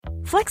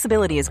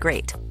Flexibility is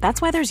great.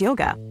 That's why there's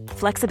yoga.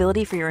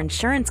 Flexibility for your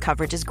insurance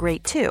coverage is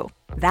great too.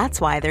 That's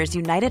why there's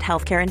United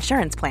Healthcare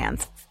Insurance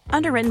Plans.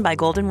 Underwritten by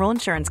Golden Rule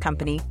Insurance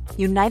Company,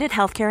 United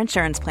Healthcare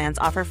Insurance Plans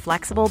offer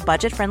flexible,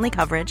 budget-friendly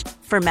coverage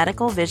for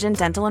medical, vision,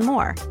 dental, and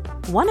more.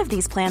 One of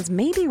these plans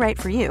may be right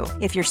for you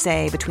if you're,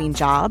 say, between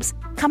jobs,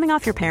 coming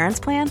off your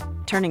parents' plan,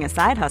 turning a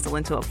side hustle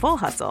into a full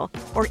hustle,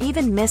 or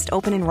even missed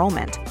open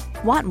enrollment.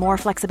 Want more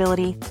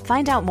flexibility?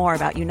 Find out more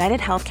about United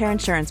Healthcare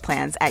Insurance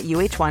Plans at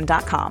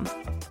uh1.com.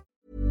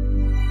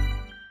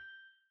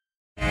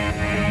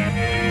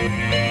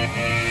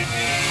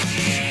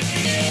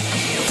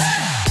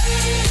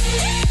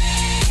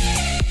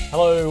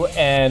 Hello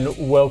and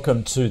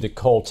welcome to the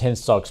Call 10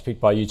 Stocks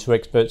picked by U2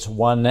 Experts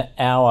 1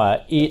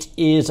 hour. It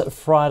is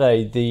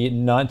Friday the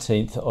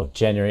 19th of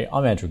January.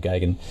 I'm Andrew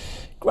Gagan.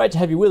 Great to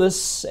have you with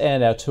us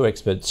and our two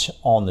experts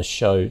on the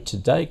show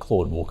today,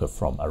 Claude Walker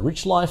from A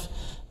Rich Life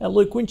and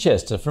Luke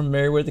Winchester from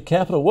Merewether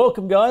Capital.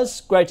 Welcome, guys.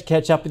 Great to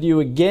catch up with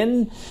you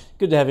again.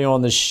 Good to have you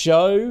on the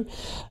show.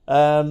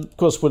 Of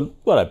course, we've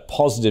got a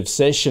positive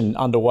session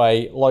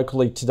underway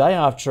locally today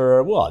after,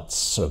 it's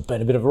sort of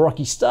been a bit of a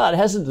rocky start,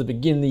 hasn't it, at the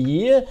beginning of the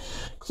year?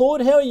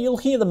 Claude, how are you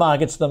looking at the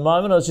markets at the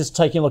moment? I was just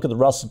taking a look at the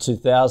Russell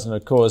 2000,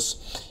 of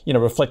course,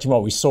 reflecting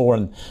what we saw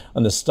in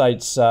the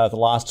States the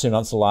last 2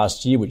 months of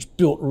last year, which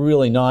built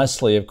really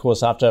nicely, of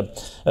course, after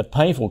a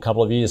painful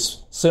couple of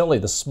years, certainly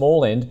the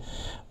small end.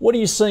 What are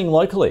you seeing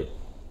locally?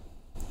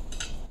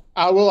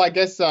 I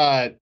guess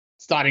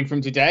starting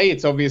from today,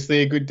 it's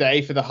obviously a good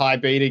day for the high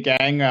beta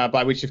gang,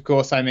 by which, of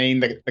course, I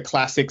mean the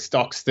classic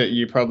stocks that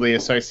you probably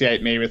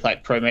associate me with,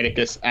 like Pro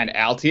Medicus and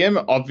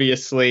Altium.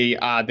 Obviously,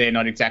 they're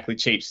not exactly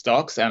cheap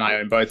stocks, and I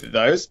own both of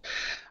those.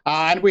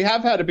 And we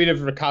have had a bit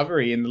of a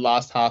recovery in the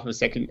last half of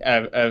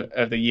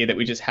the year that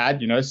we just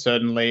had.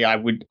 Certainly I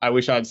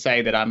wish I'd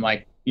say that I'm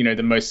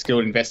the most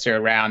skilled investor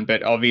around,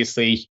 but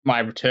obviously my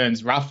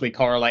returns roughly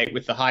correlate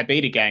with the high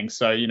beta gang.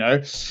 So,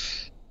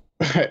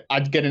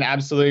 I'd get an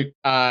absolute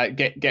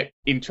get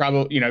in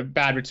trouble,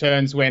 bad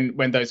returns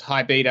when those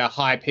high beta,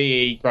 high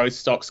PE growth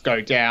stocks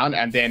go down,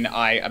 and then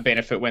I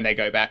benefit when they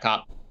go back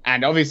up.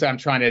 And obviously I'm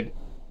trying to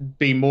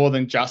be more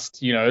than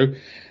just,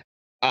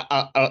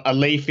 a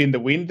leaf in the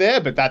wind there,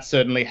 but that's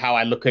certainly how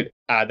I look at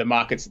the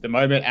markets at the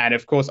moment. And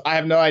of course, I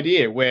have no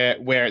idea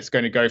where it's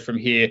going to go from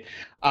here.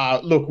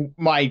 Look,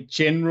 my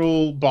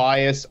general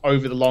bias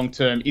over the long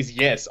term is,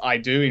 yes, I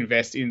do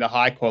invest in the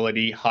high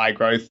quality, high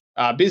growth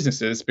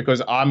businesses,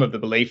 because I'm of the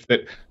belief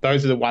that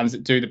those are the ones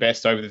that do the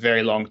best over the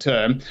very long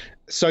term.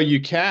 So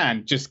you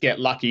can just get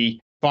lucky,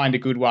 find a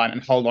good one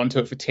and hold on to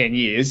it for 10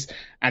 years.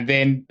 And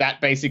then that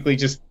basically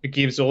just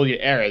forgives all your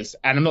errors.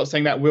 And I'm not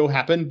saying that will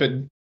happen, but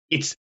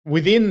it's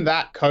within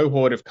that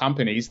cohort of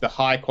companies, the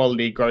high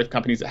quality growth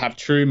companies that have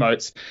true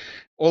moats,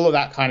 all of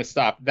that kind of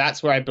stuff.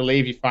 That's where I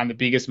believe you find the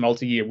biggest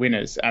multi-year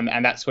winners. And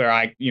that's where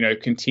I,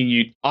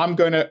 continue. I'm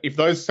going to, if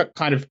those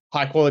kind of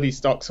high quality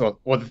stocks or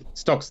the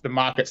stocks the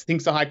markets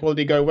thinks are high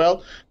quality go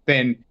well,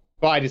 then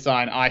by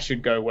design, I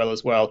should go well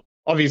as well.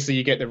 Obviously,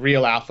 you get the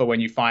real alpha when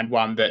you find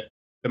one that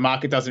the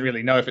market doesn't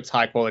really know if it's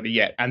high quality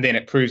yet. And then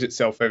it proves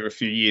itself over a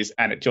few years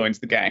and it joins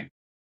the game.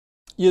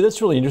 Yeah,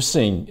 that's really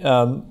interesting.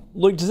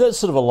 Luke, does that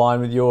sort of align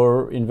with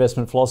your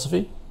investment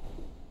philosophy?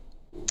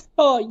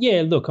 Oh,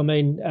 yeah, look, I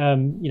mean,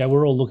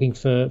 we're all looking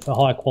for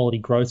high quality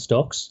growth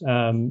stocks.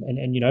 For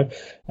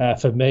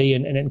me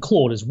and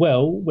Claude as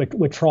well,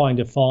 we're trying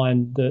to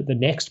find the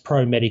next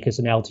Pro Medicus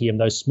and Altium,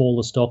 those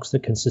smaller stocks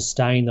that can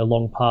sustain the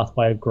long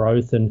pathway of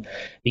growth and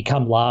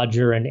become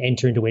larger and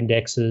enter into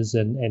indexes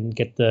and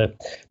get the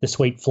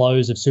sweet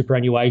flows of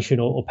superannuation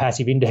or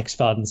passive index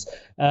funds.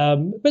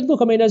 But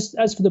look, I mean,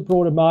 as for the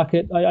broader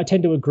market, I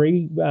tend to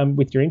agree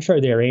with your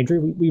intro there, Andrew.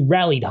 We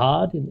rallied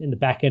hard in the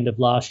back end of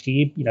last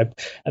year,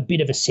 a bit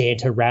of a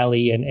Santa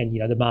rally and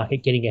the market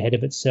getting ahead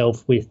of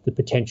itself with the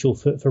potential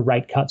for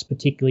rate cuts,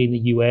 particularly in the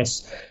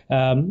US.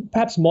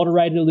 Perhaps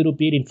moderated a little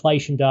bit.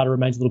 Inflation data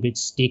remains a little bit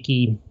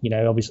sticky.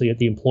 Obviously at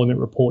the employment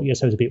report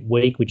yesterday was a bit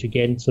weak, which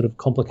again sort of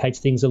complicates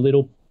things a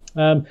little.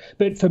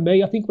 But for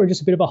me, I think we're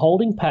just a bit of a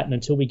holding pattern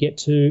until we get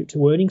to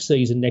earnings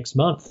season next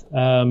month.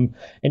 And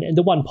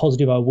the one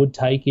positive I would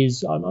take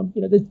is,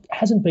 there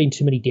hasn't been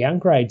too many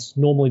downgrades.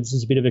 Normally, this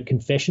is a bit of a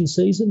confession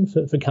season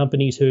for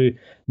companies who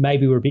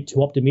maybe were a bit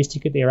too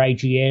optimistic at their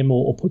AGM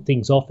or put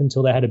things off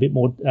until they had a bit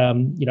more,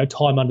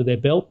 time under their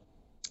belt.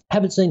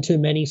 Haven't seen too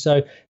many,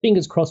 so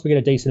fingers crossed we get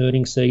a decent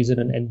earnings season,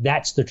 and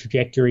that's the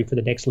trajectory for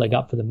the next leg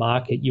up for the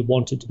market. You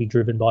want it to be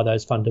driven by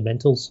those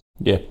fundamentals.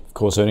 Yeah, of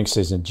course, earnings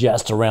season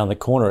just around the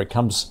corner. It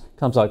comes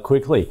up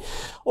quickly.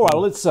 All right,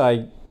 well, let's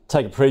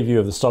take a preview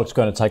of the stocks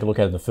we're going to take a look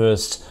at in the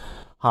first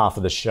half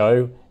of the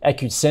show.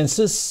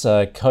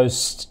 AcuSensus,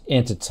 Coast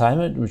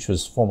Entertainment, which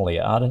was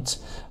formerly Ardent,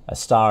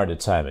 Star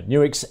Entertainment,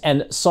 Nuix,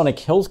 and Sonic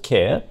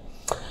Healthcare.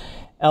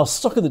 Our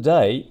stock of the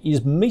day is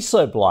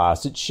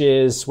Mesoblast. Its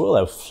shares,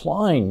 they're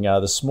flying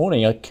this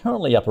morning, are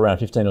currently up around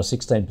 15 or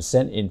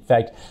 16%. In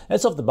fact,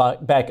 that's off the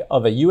back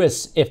of a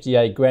US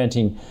FDA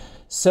granting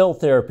cell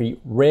therapy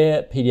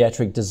rare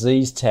pediatric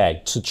disease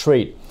tag to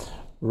treat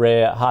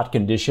rare heart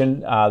condition.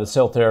 The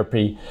cell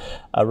therapy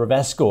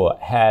Revascor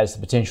has the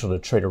potential to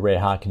treat a rare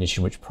heart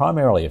condition which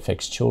primarily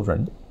affects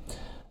children.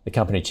 The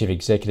company chief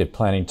executive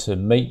planning to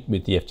meet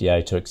with the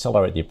FDA to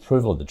accelerate the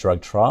approval of the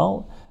drug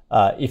trial.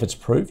 If it's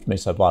approved,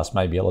 Mesoblast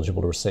may be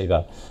eligible to receive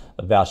a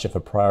voucher for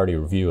priority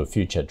review of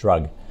future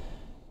drug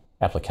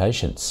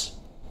applications.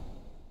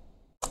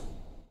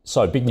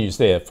 So big news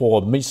there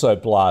for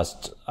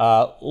Mesoblast.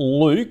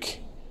 Luke,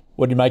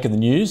 what do you make of the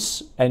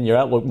news and your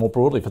outlook more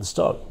broadly for the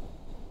stock?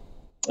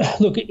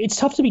 Look, it's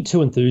tough to be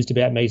too enthused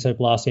about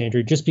Mesoblast,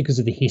 Andrew, just because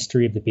of the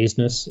history of the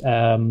business.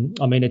 I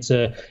mean, it's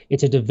a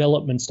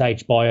development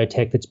stage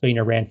biotech that's been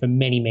around for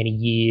many, many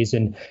years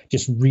and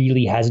just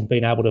really hasn't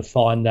been able to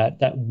find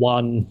that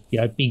one,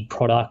 big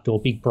product or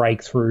big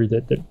breakthrough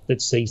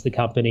that sees the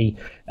company,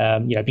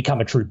 become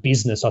a true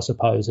business, I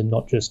suppose, and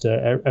not just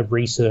a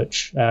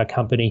research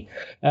company.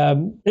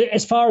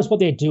 As far as what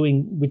they're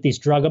doing with this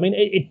drug, I mean,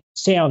 it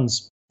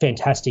sounds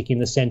fantastic in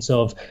the sense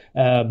of,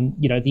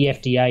 the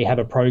FDA have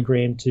a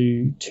program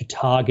to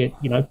target,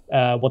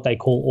 what they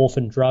call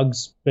orphan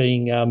drugs,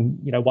 being,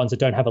 ones that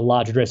don't have a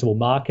large addressable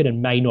market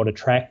and may not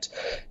attract,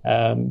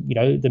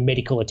 the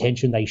medical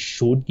attention they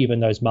should,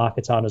 given those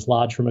markets aren't as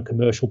large from a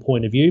commercial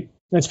point of view.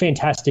 And it's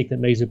fantastic that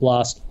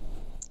Mesoblast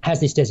has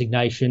this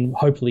designation,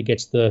 hopefully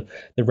gets the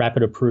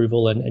rapid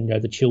approval, and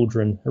the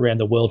children around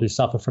the world who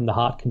suffer from the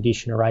heart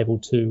condition are able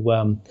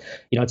to,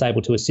 it's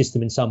able to assist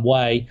them in some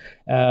way.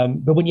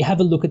 But when you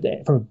have a look at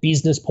that from a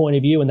business point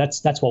of view, and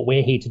that's what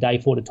we're here today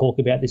for, to talk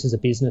about this as a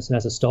business and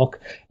as a stock,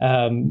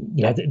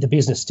 the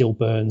business still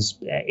burns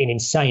an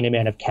insane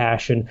amount of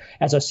cash. And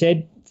as I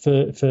said,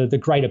 for the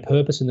greater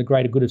purpose and the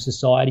greater good of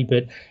society.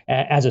 But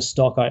as a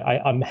stock,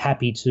 I'm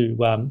happy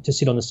to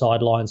sit on the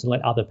sidelines and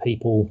let other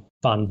people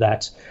fund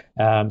that.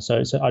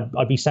 So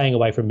I'd be staying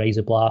away from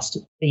Mesoblast,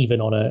 even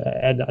on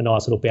a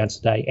nice little bounce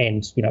today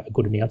and a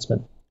good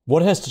announcement.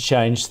 What has to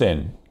change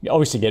then?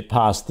 Obviously, get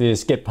past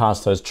this, get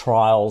past those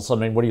trials. I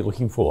mean, what are you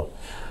looking for?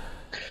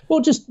 Well,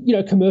 just,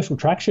 commercial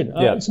traction.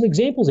 Some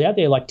examples out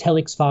there like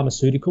Telix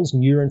Pharmaceuticals,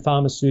 Neuron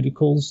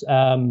Pharmaceuticals.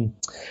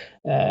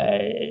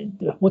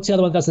 What's the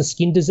other one that does the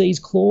skin disease,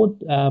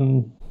 Claude?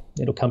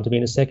 It'll come to me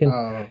in a second.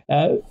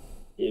 But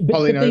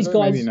these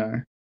guys, maybe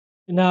no.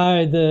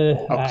 No,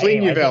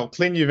 Clinuvel.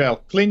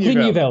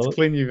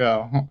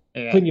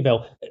 Yeah.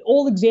 Clinuvel.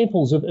 All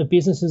examples of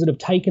businesses that have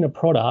taken a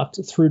product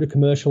through to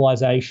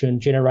commercialization,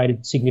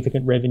 generated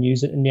significant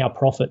revenues and now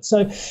profit.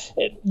 So,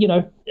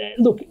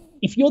 look,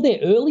 if you're there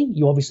early,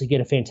 you obviously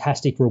get a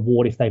fantastic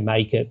reward if they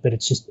make it, but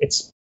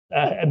it's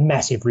a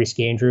massive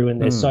risk, Andrew,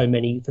 and there's so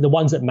many. For the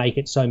ones that make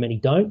it, so many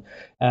don't.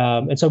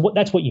 And so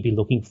that's what you'd be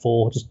looking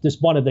for, just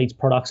one of these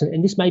products.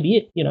 And this may be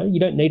it. You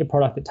don't need a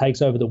product that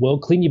takes over the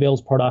world.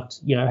 Clinuvel's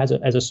product, has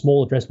a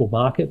small addressable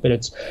market, but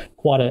it's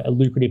quite a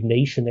lucrative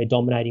niche, and they're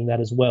dominating that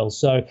as well.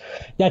 So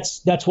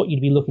that's what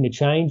you'd be looking to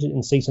change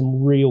and see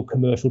some real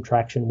commercial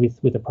traction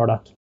with a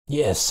product.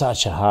 Yeah,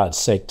 such a hard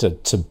sector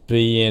to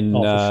be in,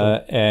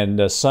 sure.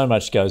 And so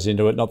much goes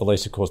into it, not the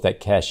least, of course, that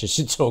cash you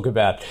should talk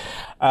about.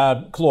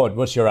 Claude,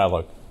 what's your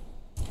outlook?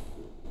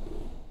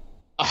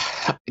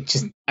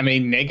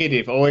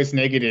 Negative, always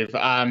negative.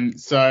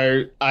 It's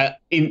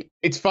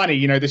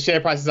funny, the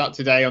share price is up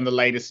today on the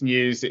latest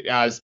news.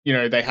 As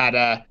they had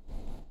a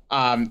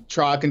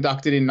trial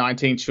conducted in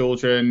 19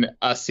 children,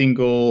 a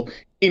single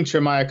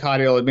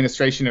intramyocardial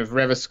administration of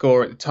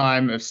Revascor at the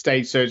time of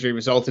stage surgery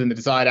resulted in the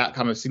desired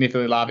outcome of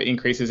significantly larger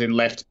increases in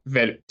left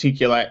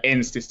ventricular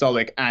end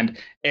systolic and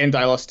end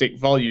diastolic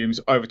volumes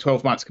over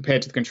 12 months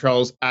compared to the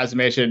controls as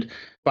measured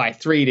by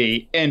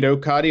 3D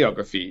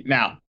endocardiography.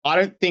 Now, I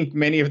don't think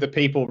many of the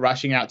people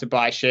rushing out to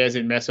buy shares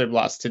in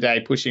Mesoblast today,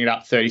 pushing it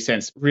up 30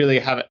 cents, really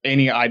have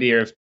any idea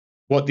of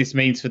what this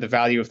means for the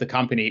value of the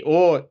company,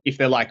 or if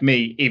they're like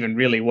me, even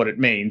really what it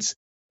means.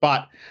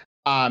 But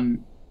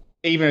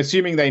even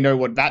assuming they know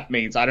what that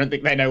means, I don't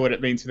think they know what it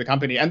means for the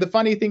company. And the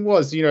funny thing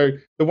was, the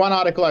one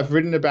article I've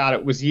written about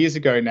it was years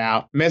ago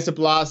now.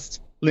 Mesoblast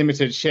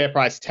Limited share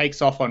price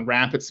takes off on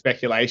rampant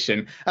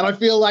speculation. And I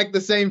feel like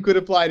the same could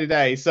apply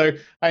today. So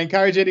I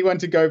encourage anyone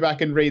to go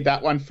back and read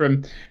that one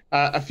from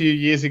a few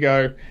years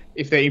ago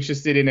if they're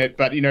interested in it.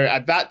 But,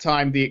 at that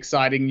time, the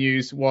exciting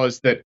news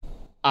was that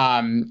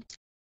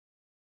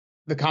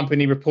the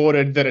company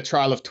reported that a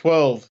trial of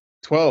 12,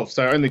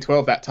 so only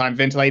 12 that time,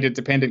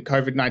 ventilator-dependent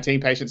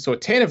COVID-19 patients saw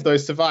 10 of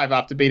those survive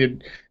after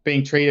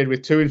being treated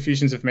with 2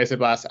 infusions of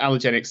Mesoblast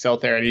allogeneic cell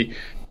therapy,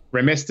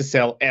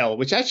 Remestemcel-L,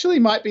 which actually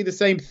might be the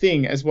same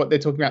thing as what they're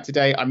talking about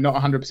today. I'm not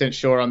 100%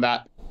 sure on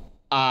that.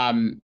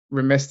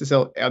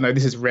 Remestemcel-L, no,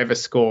 this is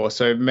Revascor,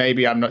 so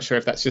maybe I'm not sure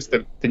if that's just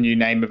the new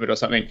name of it or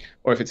something,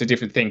 or if it's a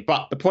different thing.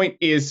 But the point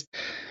is,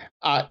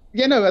 I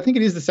think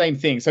it is the same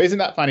thing. So isn't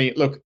that funny?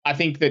 Look, I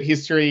think that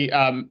history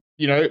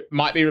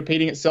might be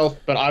repeating itself,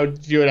 but I would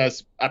view it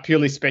as a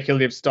purely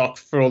speculative stock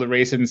for all the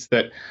reasons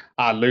that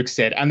Luke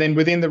said. And then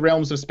within the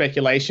realms of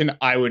speculation,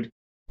 I would,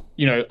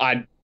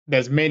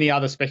 there's many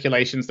other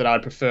speculations that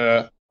I'd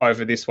prefer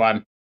over this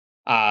one.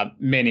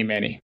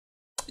 Many.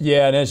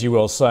 Yeah, and as you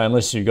well say,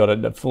 unless you've got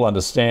a full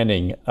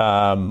understanding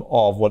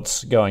of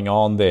what's going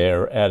on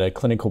there at a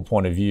clinical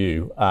point of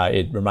view,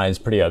 it remains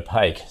pretty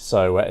opaque.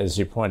 So as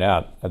you point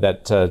out,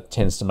 that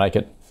tends to make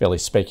it fairly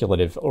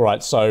speculative. All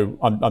right, so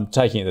I'm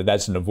taking it that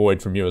that's an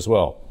avoid from you as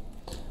well.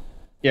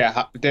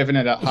 Yeah,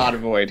 definite hard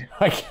avoid.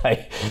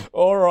 Okay,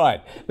 all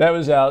right. That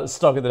was our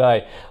stock of the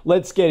day.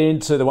 Let's get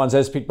into the ones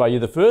as picked by you.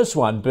 The first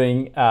one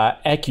being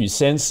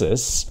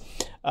Acusensus.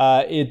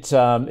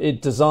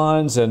 It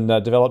designs and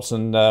develops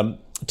and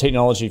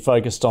technology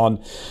focused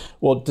on,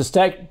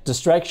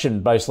 distraction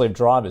basically of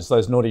drivers,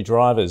 those naughty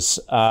drivers,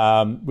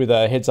 with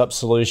a heads-up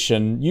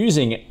solution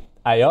using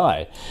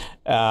AI,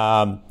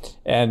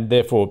 and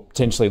therefore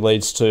potentially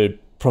leads to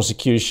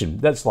prosecution.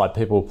 That's like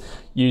people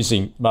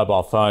using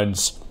mobile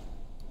phones,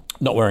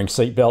 not wearing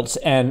seatbelts.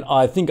 And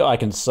I think I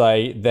can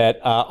say that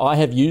I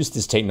have used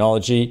this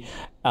technology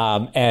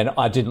and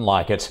I didn't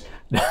like it.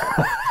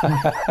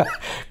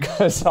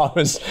 Because I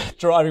was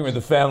driving with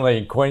the family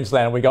in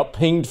Queensland and we got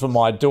pinged for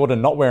my daughter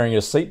not wearing her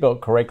seatbelt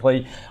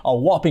correctly, a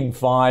whopping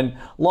fine,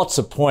 lots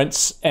of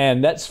points,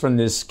 and that's from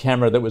this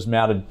camera that was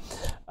mounted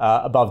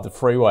above the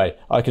freeway.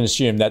 I can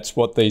assume that's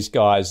what these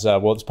guys,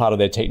 it's part of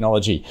their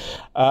technology.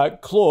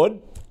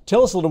 Claude,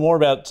 tell us a little more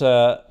about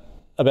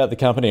the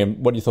company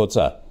and what your thoughts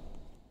are.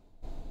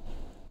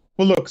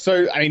 Well, look,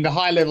 so, I mean, the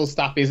high-level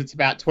stuff is it's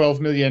about 12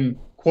 million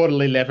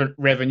quarterly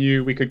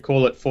revenue. We could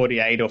call it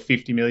 48 or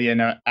 50 million,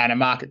 and a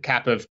market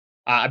cap of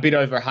a bit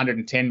over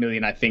 110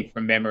 million, I think,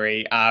 from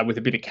memory, with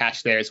a bit of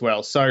cash there as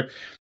well. So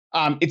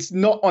it's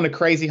not on a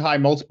crazy high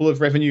multiple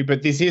of revenue,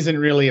 but this isn't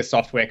really a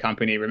software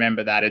company.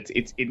 Remember that.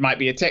 It might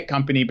be a tech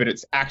company, but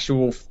it's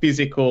actual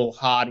physical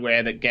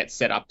hardware that gets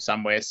set up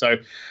somewhere. So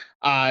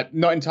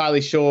not entirely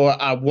sure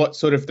what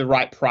sort of the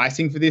right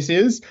pricing for this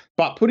is,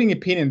 but putting a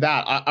pin in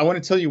that, I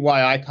want to tell you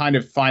why I kind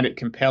of find it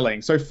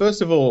compelling. So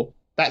first of all,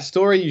 that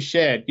story you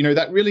shared,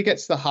 that really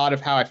gets to the heart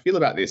of how I feel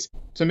about this.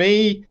 To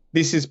me,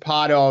 this is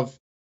part of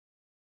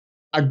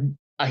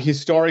a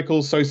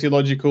historical,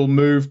 sociological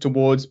move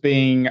towards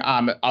being,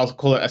 I'll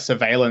call it a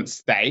surveillance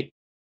state.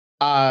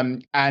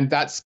 And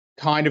that's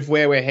kind of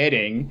where we're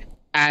heading.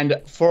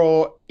 And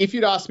if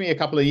you'd asked me a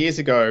couple of years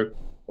ago,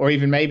 or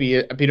even maybe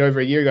a bit over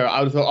a year ago, I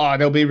would have thought,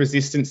 there'll be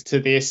resistance to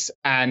this.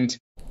 And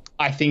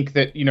I think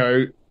that,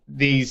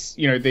 these,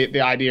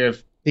 the idea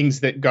of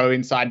things that go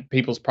inside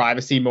people's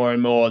privacy more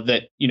and more,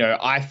 that,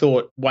 I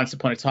thought once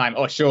upon a time,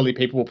 surely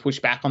people will push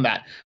back on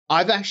that.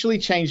 I've actually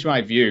changed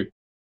my view.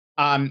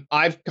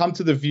 I've come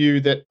to the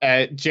view that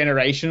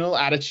generational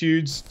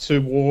attitudes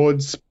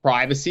towards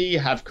privacy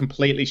have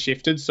completely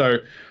shifted. So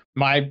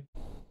my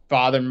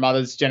father and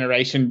mother's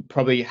generation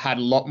probably had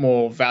a lot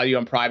more value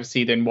on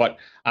privacy than what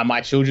my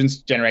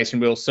children's generation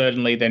will,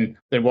 certainly than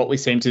what we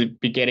seem to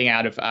be getting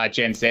out of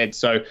Gen Z.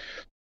 So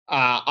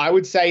I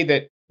would say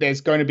that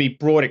there's going to be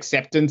broad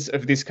acceptance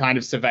of this kind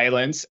of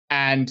surveillance,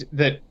 and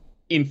that,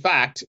 in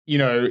fact,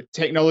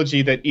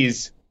 technology that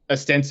is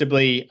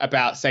ostensibly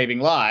about saving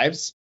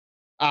lives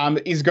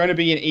is going to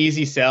be an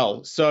easy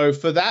sell. So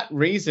for that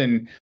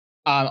reason,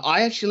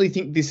 I actually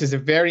think this is a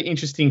very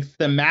interesting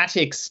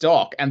thematic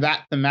stock, and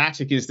that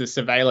thematic is the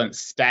surveillance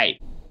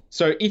state.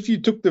 So if you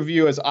took the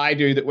view, as I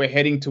do, that we're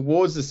heading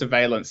towards the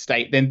surveillance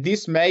state, then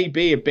this may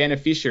be a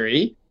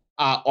beneficiary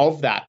of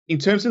that. In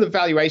terms of the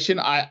valuation,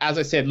 as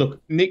I said, look,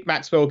 Nick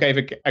Maxwell gave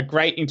a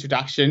great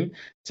introduction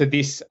to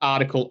this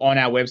article on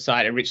our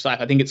website at Rich Life.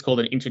 I think it's called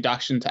An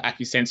Introduction to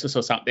Acusensus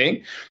or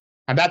something.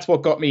 And that's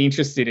what got me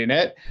interested in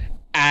it.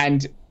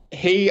 And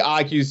he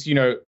argues,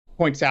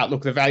 points out,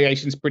 look, the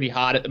valuation's pretty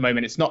hard at the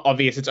moment. It's not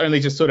obvious. It's only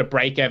just sort of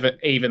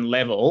break-even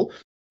level.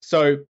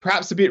 So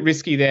perhaps a bit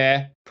risky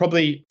there.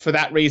 Probably for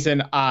that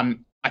reason, I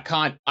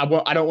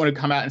don't want to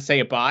come out and say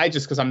a buy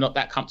just because I'm not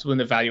that comfortable in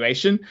the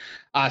valuation.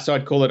 So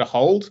I'd call it a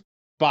hold.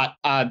 But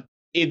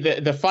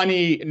the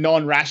funny,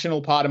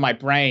 non-rational part of my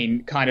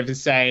brain kind of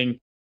is saying,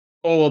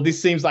 this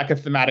seems like a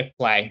thematic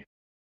play.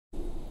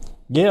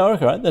 Yeah,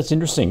 okay, that's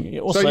interesting.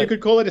 Also, so you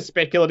could call it a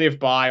speculative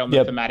buy on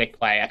the thematic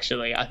play,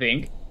 actually, I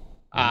think.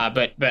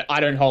 But I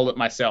don't hold it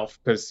myself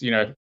because, you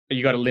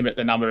got to limit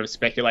the number of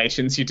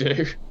speculations you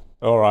do.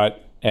 All right.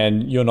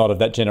 And you're not of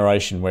that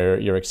generation where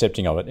you're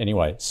accepting of it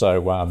anyway.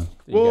 So,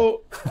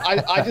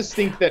 I just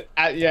think that,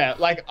 I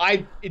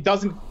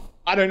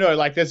don't know,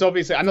 like there's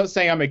obviously, I'm not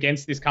saying I'm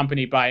against this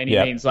company by any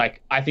means.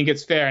 Like, I think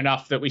it's fair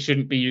enough that we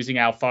shouldn't be using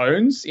our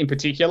phones in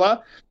particular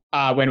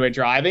when we're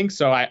driving.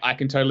 So I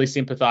can totally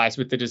sympathize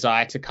with the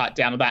desire to cut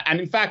down on that. And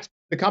in fact,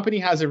 the company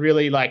has a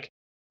really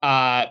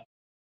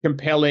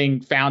compelling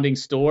founding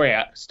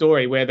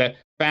story where the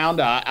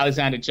founder,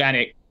 Alexander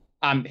Janik,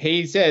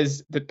 he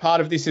says that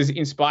part of this is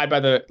inspired by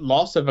the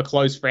loss of a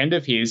close friend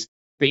of his.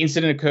 The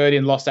incident occurred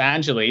in Los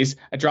Angeles.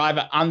 A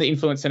driver under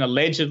influence and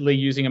allegedly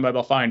using a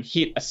mobile phone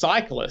hit a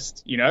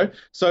cyclist,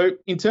 So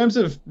in terms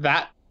of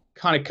that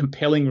kind of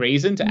compelling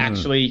reason to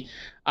actually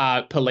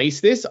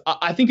police this,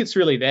 I think it's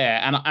really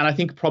there. And I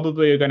think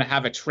probably we're going to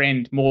have a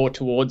trend more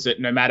towards it,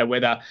 no matter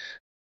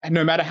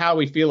how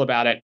we feel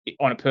about it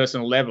on a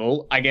personal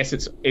level. I guess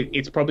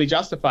it's probably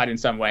justified in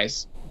some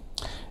ways.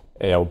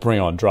 Yeah, we'll bring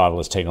on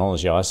driverless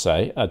technology, I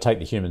say. Take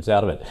the humans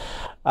out of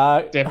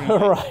it. Definitely.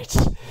 All right.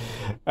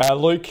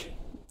 Luke,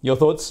 your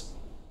thoughts?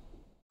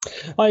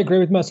 I agree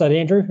with most of that,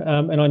 Andrew.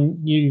 And I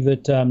knew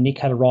that Nick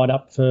had a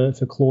write-up for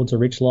Claude's A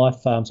Rich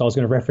Life, so I was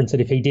going to reference it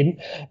if he didn't.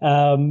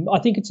 I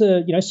think it's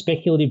a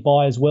speculative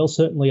buy as well,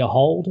 certainly a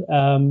hold.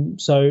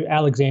 So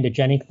Alexander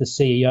Janik, the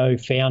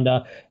CEO,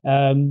 founder,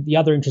 the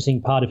other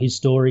interesting part of his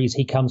story is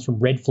he comes from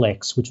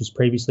Redflex, which was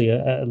previously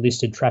a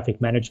listed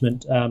traffic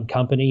management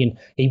company, and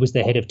he was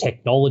the head of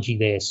technology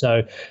there.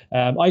 So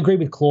I agree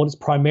with Claude. It's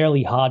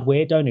primarily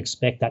hardware. Don't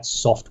expect that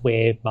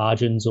software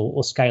margins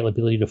or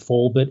scalability to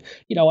fall. But,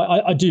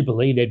 I do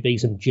believe there'd be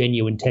some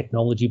genuine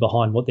technology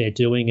behind what they're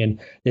doing, and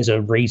there's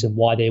a reason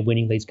why they're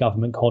winning these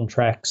government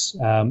contracts,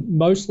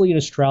 mostly in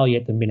Australia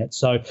at the minute.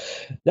 So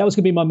that was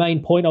going to be my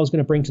main point I was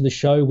going to bring to the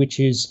show, which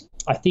is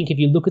I think if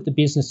you look at the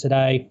business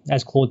today,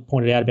 as Claude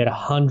pointed out, about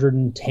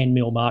 110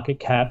 mil market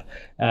cap,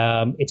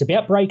 it's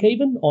about break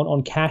even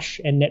on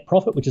cash and net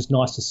profit, which is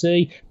nice to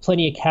see.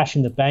 Plenty of cash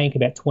in the bank,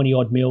 about 20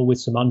 odd mil with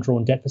some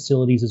undrawn debt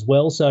facilities as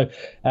well. So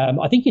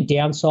I think your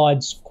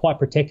downside's quite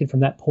protected from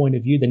that point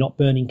of view. They're not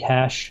burning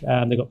cash.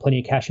 They've got plenty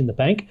of cash in the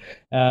bank.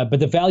 But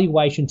the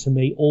valuation to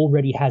me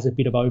already has a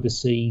bit of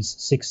overseas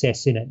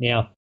success in it.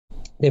 Now,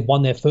 they've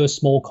won their first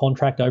small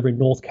contract over in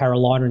North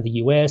Carolina in the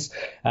US.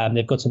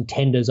 They've got some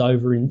tenders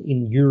over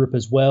in Europe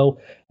as well.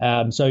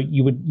 So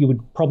you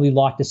would probably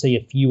like to see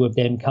a few of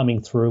them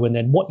coming through. And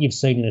then what you've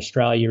seen in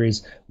Australia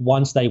is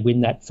once they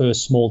win that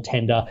first small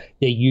tender,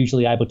 they're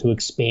usually able to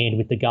expand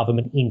with the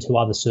government into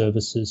other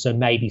services. So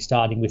maybe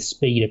starting with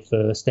speed at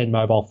first, then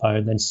mobile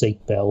phone, then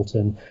seatbelt.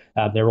 And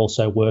they're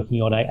also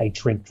working on a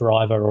drink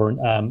driver or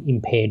an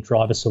impaired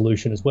driver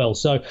solution as well.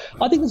 So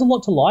I think there's a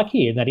lot to like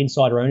here in that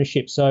insider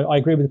ownership. So I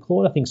agree with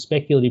Claude. I think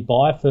speculative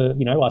buy for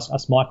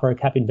us micro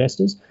cap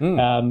investors,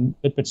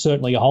 but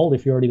certainly a hold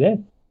if you're already there.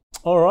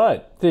 All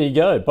right, there you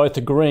go. Both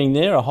agreeing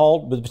there, a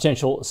hold with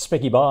potential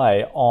specky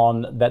buy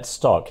on that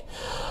stock.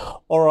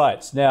 All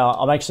right, now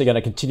I'm actually going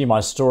to continue my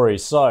story.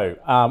 So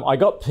I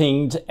got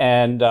pinged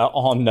and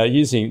on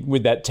using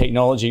with that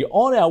technology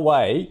on our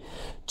way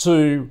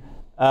to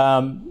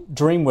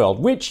Dreamworld,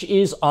 which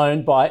is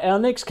owned by our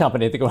next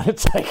company that we're going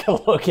to take a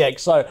look at.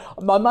 So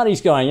my money's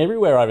going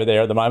everywhere over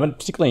there at the moment,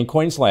 particularly in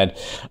Queensland.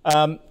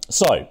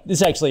 So this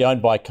is actually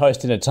owned by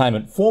Coast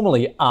Entertainment,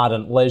 formerly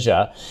Ardent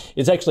Leisure.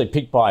 It's actually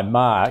picked by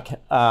Mark.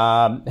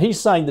 He's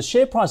saying the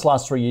share price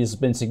last 3 years has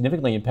been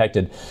significantly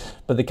impacted,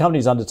 but the company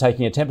is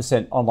undertaking a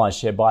 10% online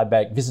share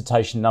buyback.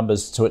 Visitation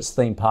numbers to its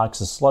theme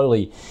parks are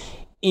slowly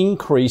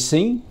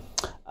increasing.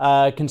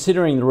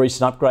 Considering the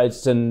recent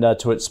upgrades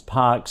to its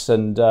parks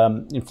and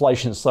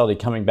inflation slowly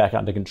coming back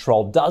under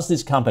control, does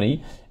this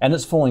company and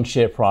its falling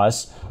share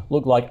price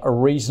look like a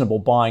reasonable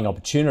buying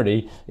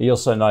opportunity? He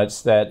also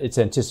notes that it's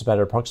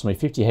anticipated approximately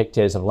 50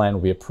 hectares of land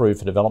will be approved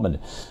for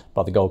development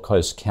by the Gold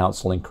Coast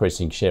Council,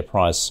 increasing share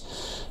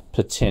price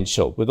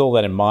potential. With all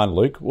that in mind,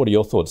 Luke, what are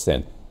your thoughts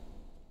then?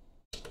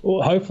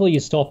 Well, hopefully you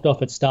stopped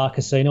off at Star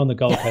Casino on the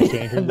Gold Coast,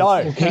 Andrew.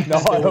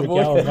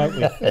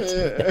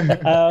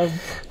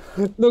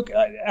 Look,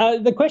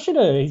 the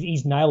questioner,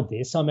 he's nailed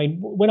this. I mean,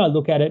 when I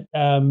look at it,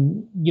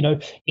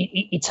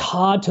 it's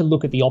hard to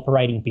look at the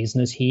operating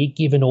business here,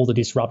 given all the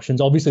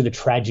disruptions. Obviously, the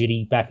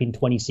tragedy back in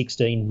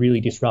 2016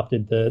 really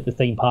disrupted the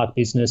theme park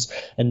business,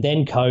 and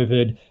then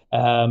COVID,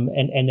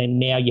 and then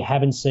now you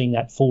haven't seen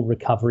that full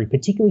recovery,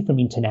 particularly from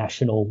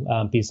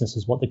international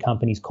businesses, what the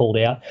company's called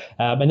out.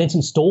 And then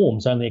some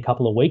storms only a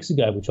couple of weeks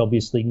ago, which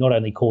obviously not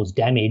only caused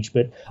damage,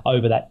 but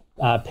over that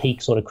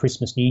peak sort of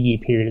Christmas, New Year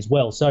period as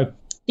well. So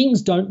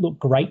things don't look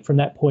great from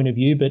that point of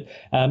view, but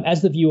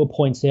as the viewer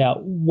points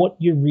out, what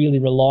you're really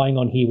relying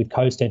on here with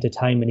Coast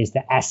Entertainment is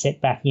the asset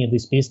backing of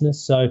this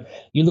business. So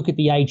you look at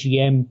the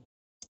AGM,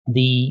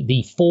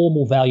 the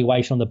formal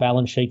valuation on the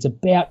balance sheet's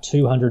about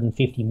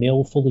 250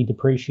 mil, fully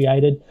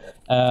depreciated.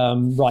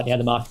 Right now,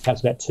 the market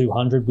cap's about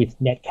 200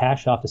 with net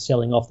cash after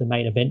selling off the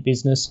main event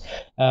business.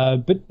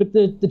 But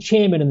the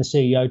chairman and the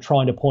CEO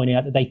trying to point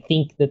out that they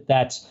think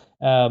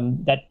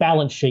that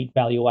balance sheet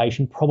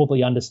valuation probably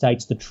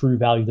understates the true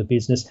value of the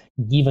business,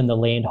 given the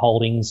land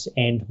holdings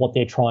and what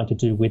they're trying to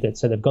do with it.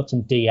 So they've got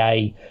some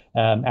DA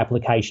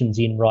applications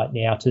in right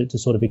now to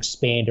sort of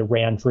expand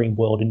around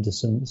Dreamworld into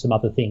some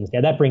other things.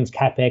 Now that brings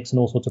CapEx and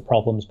all sorts of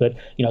problems, but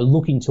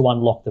looking to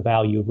unlock the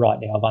value right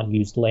now of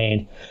unused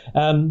land.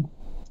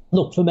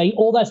 Look, for me,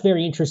 all that's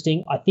very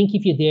interesting. I think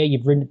if you're there,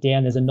 you've written it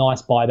down, there's a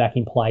nice buyback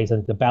in place. I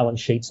think the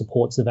balance sheet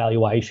supports the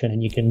valuation,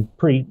 and you can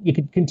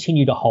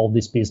continue to hold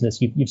this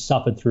business. You've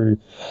suffered through,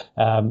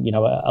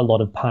 a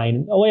lot of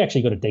pain. Oh, we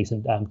actually got a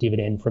decent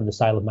dividend from the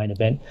sale of main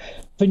event.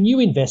 For new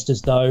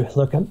investors, though,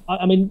 look,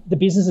 I mean, the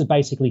business is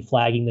basically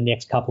flagging the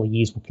next couple of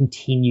years will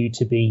continue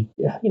to be,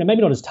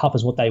 maybe not as tough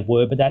as what they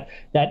were, but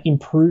that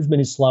improvement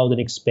is slower than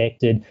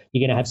expected.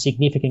 You're going to have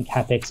significant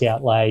CapEx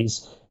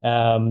outlays.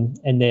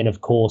 And then,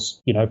 of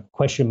course,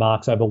 question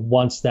marks over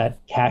once that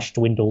cash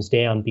dwindles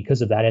down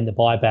because of that and the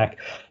buyback,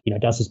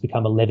 does this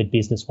become a levered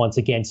business once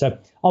again? So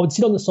I would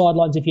sit on the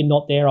sidelines if you're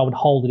not there. I would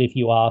hold it if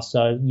you are.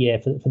 So, yeah,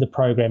 for the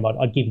program,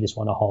 I'd give this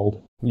one a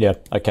hold. Yeah,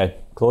 okay.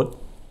 Claude?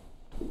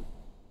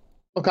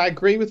 Look, I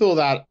agree with all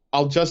that.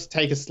 I'll just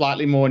take a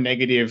slightly more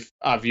negative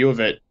view of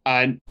it.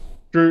 And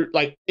through,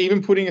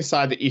 even putting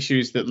aside the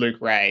issues that Luke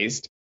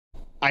raised,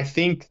 I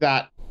think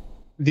that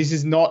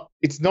it's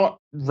not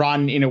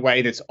run in a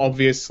way that's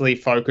obviously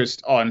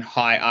focused on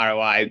high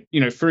ROI.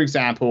 For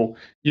example,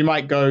 you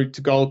might go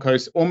to Gold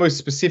Coast almost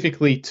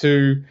specifically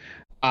to,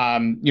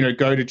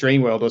 go to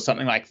Dreamworld or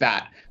something like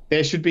that.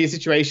 There should be a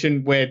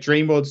situation where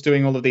Dreamworld's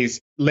doing all of these,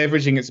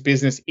 leveraging its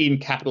business in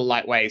capital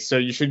light ways. So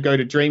you should go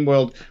to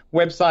Dreamworld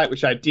website,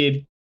 which I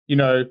did,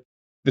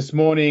 this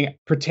morning,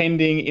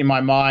 pretending in my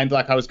mind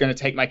like I was going to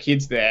take my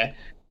kids there.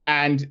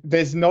 And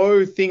there's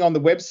no thing on the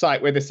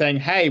website where they're saying,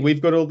 hey,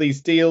 we've got all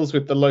these deals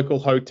with the local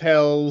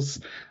hotels,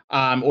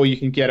 or you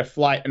can get a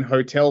flight and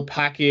hotel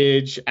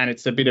package, and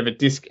it's a bit of a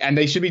disc. And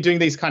they should be doing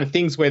these kind of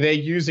things where they're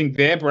using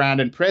their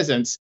brand and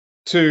presence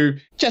to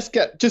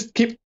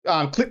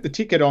clip the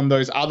ticket on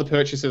those other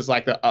purchases,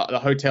 like the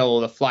hotel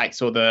or the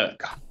flights or the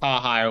car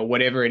hire or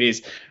whatever it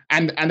is.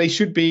 And they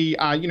should be,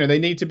 they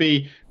need to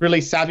be really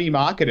savvy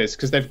marketers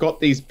because they've got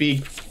these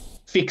big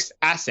fixed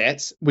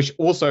assets, which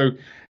also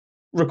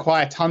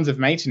require tons of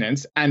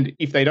maintenance. And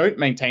if they don't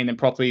maintain them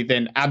properly,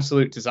 then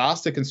absolute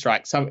disaster can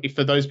strike.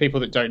 For those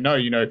people that don't know,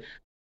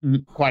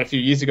 quite a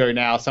few years ago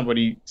now,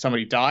 somebody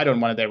died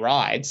on one of their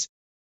rides.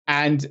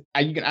 And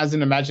you can, as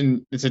an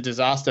imagine, it's a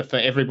disaster for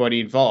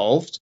everybody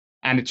involved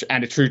and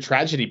a true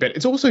tragedy. But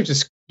it's also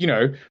just,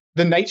 the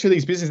nature of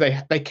these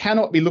businesses, they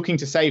cannot be looking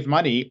to save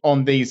money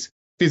on these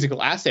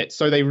physical assets.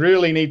 So they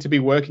really need to be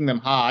working them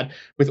hard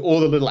with all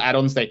the little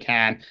add-ons they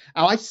can.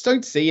 And I just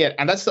don't see it.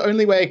 And that's the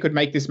only way it could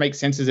make this make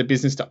sense as a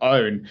business to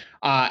own.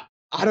 I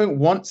don't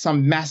want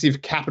some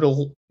massive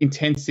capital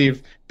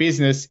intensive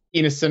business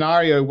in a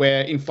scenario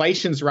where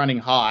inflation's running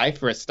high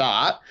for a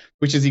start,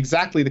 which is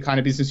exactly the kind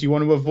of business you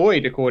want to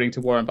avoid, according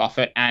to Warren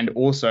Buffett. And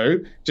also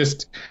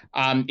just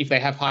if they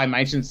have high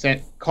maintenance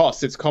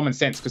costs, it's common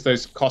sense because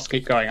those costs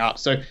keep going up.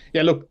 So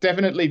yeah, look,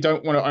 definitely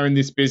don't want to own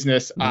this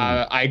business.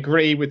 I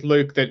agree with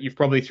Luke that you've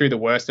probably through the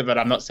worst of it.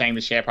 I'm not saying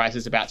the share price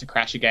is about to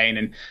crash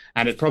again,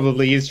 and it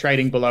probably is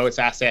trading below its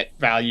asset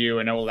value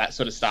and all that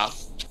sort of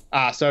stuff.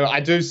 So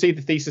I do see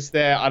the thesis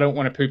there. I don't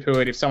want to poo-poo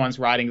it. If someone's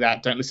writing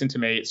that, don't listen to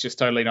me. It's just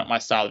totally not my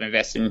style of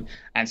investing,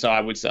 and so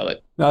I would sell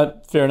it. No,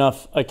 fair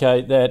enough.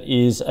 Okay, that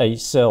is a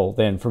sell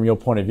then from your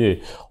point of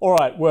view. All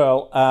right,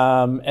 well,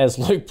 as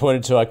Luke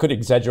pointed to, I could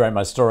exaggerate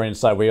my story and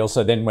say we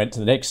also then went to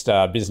the next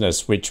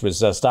business, which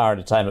was Star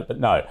Entertainment, but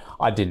no,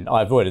 I didn't.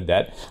 I avoided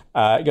that.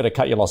 You've got to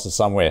cut your losses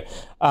somewhere.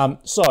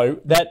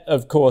 So that,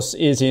 of course,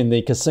 is in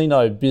the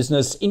casino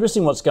business.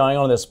 Interesting what's going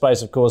on in that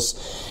space, of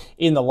course,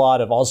 in the light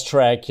of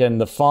Austrac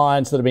and the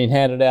fines that have been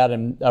handed out,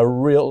 and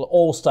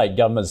all state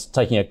governments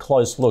taking a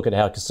close look at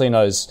how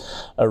casinos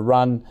are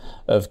run,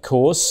 of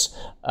course.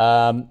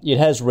 It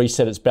has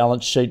reset its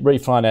balance sheet,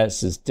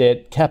 refinanced its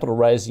debt, capital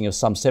raising of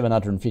some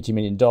 $750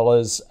 million,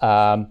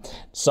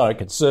 so it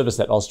can service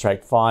that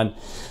Austrac fine.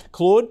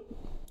 Claude,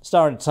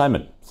 Star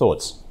Entertainment,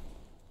 thoughts?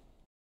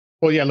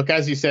 Well, yeah, look,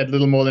 as you said, a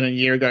little more than a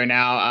year ago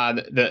now,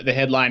 the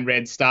headline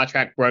read,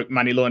 StarTrack broke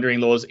money laundering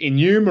laws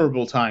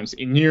innumerable times.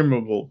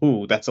 Innumerable.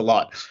 Ooh, that's a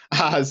lot,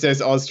 says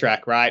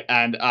Austrac, right?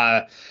 And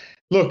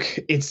look,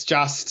 it's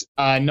just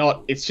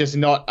not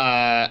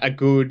a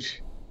good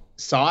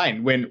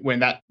sign when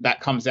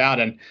that comes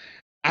out. And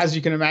as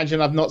you can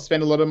imagine, I've not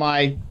spent a lot of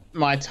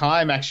my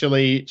time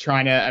actually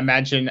trying to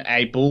imagine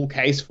a bull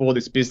case for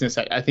this business.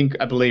 I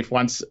believe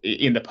once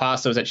in the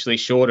past I was actually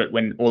short it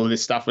when all of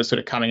this stuff was sort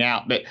of coming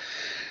out. But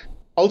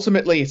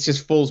ultimately, it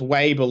just falls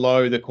way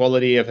below the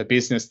quality of a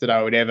business that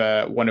I would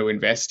ever want to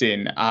invest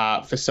in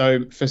for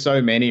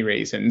so many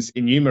reasons,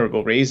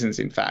 innumerable reasons,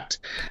 in fact.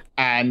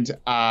 And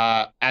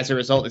as a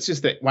result, it's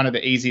just one of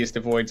the easiest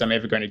avoids I'm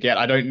ever going to get.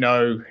 I don't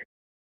know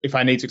if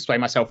I need to explain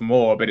myself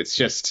more, but it's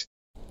just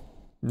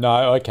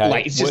no,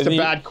 okay. It's just a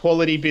bad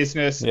quality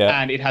business,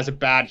 and it has a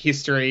bad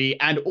history,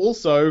 and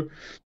also,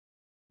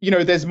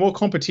 there's more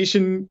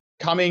competition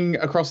coming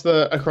across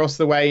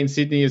the way in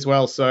Sydney as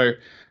well. So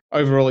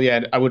overall,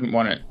 yeah, I wouldn't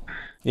want it.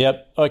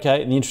 Yep.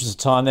 Okay. In the interest of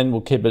time, then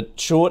we'll keep it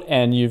short.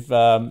 And you've,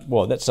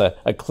 that's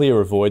a clear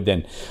avoid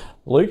then.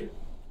 Luke?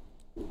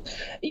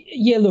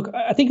 Yeah, look,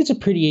 I think it's a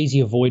pretty easy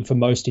avoid for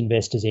most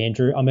investors,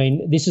 Andrew. I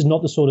mean, this is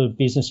not the sort of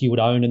business you would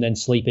own and then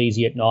sleep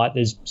easy at night.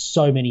 There's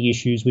so many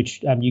issues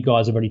which you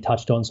guys have already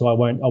touched on, so I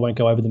won't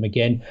go over them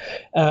again.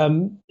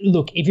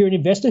 Look, if you're an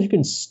investor who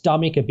can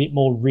stomach a bit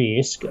more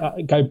risk,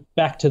 go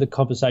back to the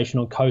conversation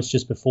on Coast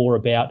just before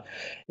about,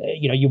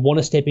 you want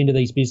to step into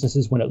these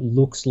businesses when it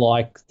looks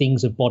like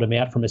things have bottomed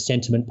out from a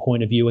sentiment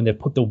point of view and they've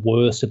put the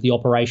worst of the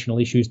operational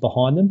issues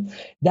behind them.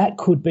 That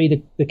could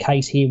be the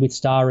case here with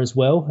Star as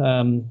well.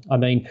 I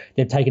mean,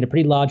 they've taken a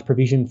pretty large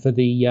provision for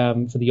the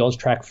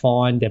Austrac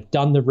fine. They've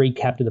done the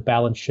recap to the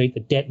balance sheet.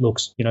 The debt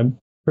looks,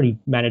 pretty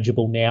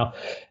manageable now.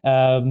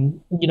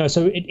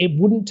 So it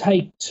wouldn't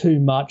take too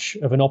much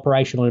of an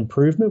operational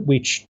improvement,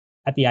 which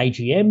at the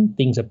AGM,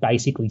 things are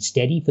basically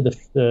steady for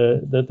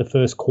the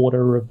first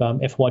quarter of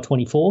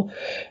FY24. For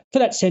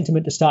that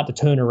sentiment to start to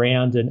turn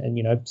around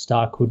and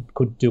Star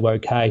could do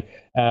okay.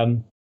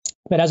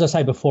 But as I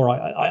say before,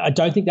 I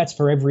don't think that's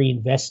for every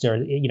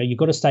investor. You've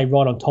got to stay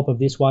right on top of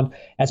this one.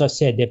 As I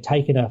said, they've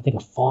taken, I think,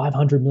 a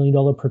 $500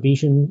 million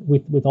provision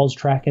with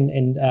Austrac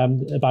and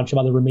a bunch of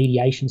other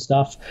remediation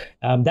stuff.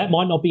 That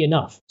might not be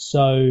enough.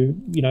 So,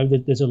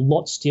 there's a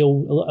lot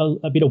still,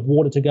 a bit of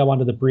water to go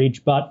under the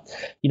bridge. But,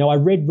 I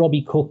read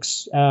Robbie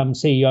Cook's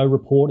CEO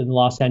report in the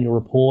last annual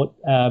report.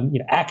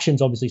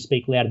 Actions obviously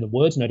speak louder than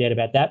words, no doubt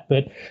about that.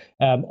 But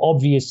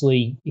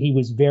obviously, he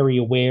was very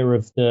aware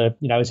of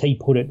as he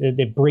put it,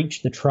 they've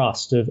breached the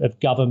trust of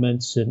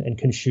governments and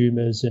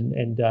consumers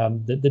and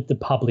the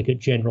public in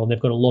general. And they've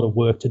got a lot of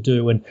work to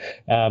do, and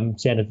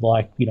sounded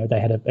like, they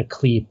had a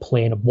clear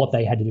plan of what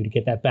they had to do to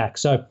get that back.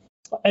 So,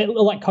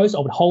 like Coast, I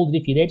would hold it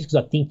if you're there, just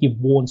because I think you've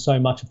worn so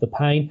much of the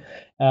pain.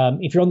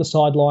 If you're on the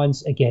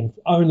sidelines, again,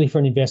 only for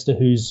an investor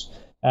who's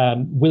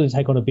willing to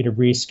take on a bit of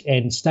risk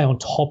and stay on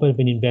top of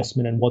an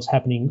investment and what's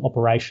happening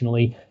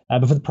operationally.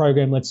 But for the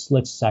program, let's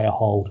say a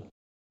hold.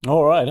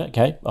 All right,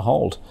 okay, a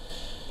hold.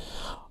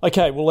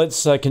 Okay, well,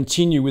 let's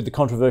continue with the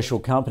controversial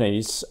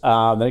companies.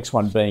 The next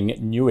one being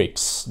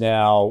Nuix.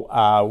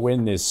 Now,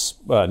 when this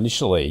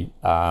initially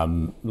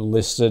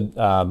listed,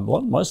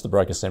 most of the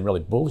brokers seem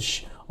really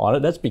bullish on it.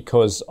 That's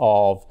because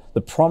of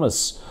the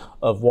promise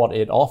of what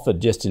it offered,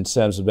 just in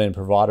terms of being a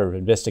provider of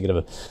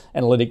investigative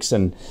analytics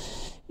and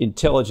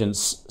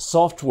intelligence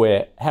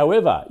software.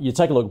 However, you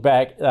take a look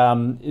back,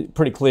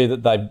 pretty clear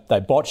that they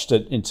botched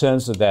it in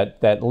terms of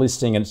that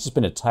listing, and it's just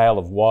been a tale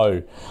of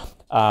woe.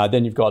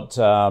 Then you've got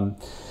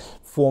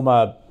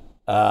former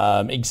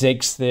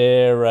execs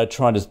there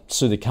trying to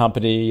sue the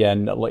company,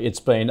 and it's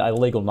been a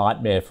legal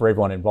nightmare for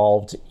everyone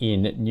involved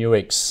in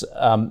Nuix.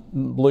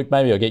 Luke,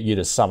 maybe I'll get you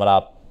to sum it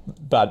up,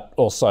 but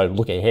also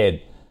look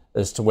ahead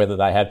as to whether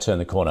they have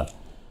turned the corner.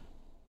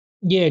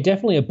 Yeah,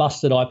 definitely a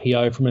busted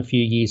IPO from a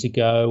few years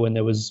ago, and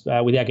there was,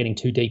 without getting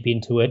too deep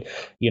into it,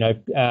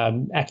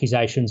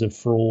 accusations of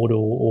fraud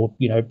or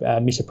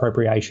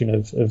misappropriation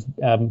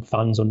of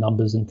funds or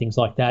numbers and things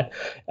like that.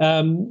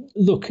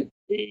 Look,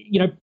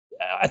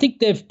 I think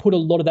they've put a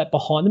lot of that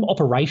behind them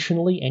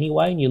operationally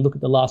anyway. And you look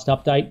at the last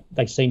update,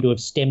 they seem to have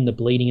stemmed the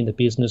bleeding in the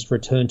business,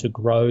 return to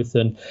growth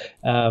and,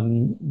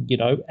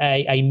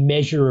 a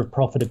measure of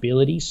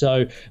profitability.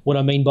 So what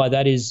I mean by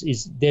that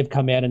is they've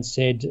come out and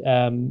said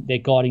they're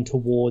guiding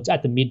towards,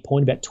 at the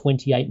midpoint, about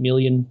 28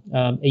 million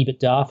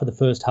EBITDA for the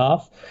first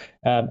half,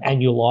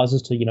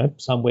 annualizes to,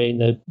 somewhere in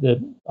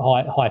the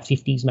high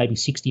 50s, maybe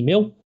 60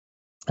 mil.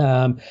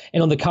 And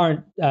on the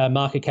current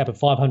market cap of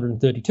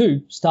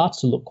 532,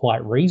 starts to look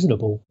quite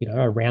reasonable,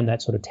 around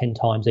that sort of 10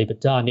 times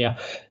EBITDA. Now,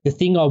 the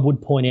thing I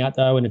would point out,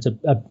 though, and it's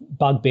a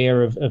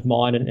bugbear of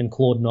mine and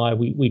Claude and I,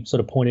 we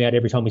sort of point it out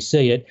every time we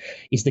see it,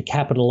 is the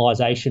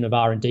capitalisation of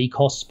R&D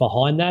costs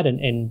behind that.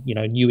 And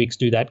Nuix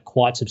do that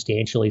quite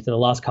substantially. For the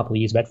last couple of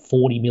years, about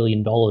 $40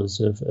 million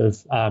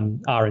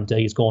of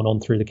R&D has gone on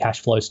through the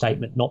cash flow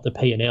statement, not the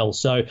P&L.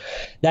 So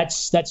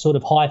that's sort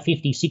of high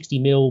 50, 60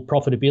 mil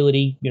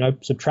profitability,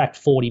 subtract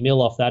 40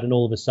 mil off that, and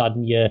all of a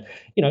sudden you're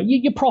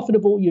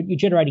profitable, you're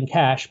generating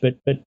cash, but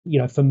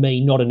for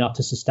me, not enough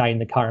to sustain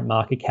the current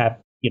market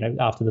cap,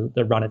 after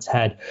the run it's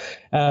had.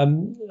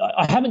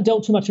 I haven't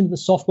delved too much into the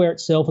software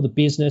itself or the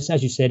business.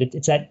 As you said,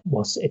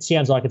 it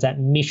sounds like it's that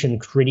mission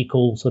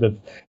critical sort of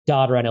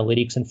data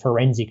analytics and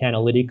forensic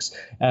analytics.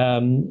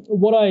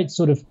 What I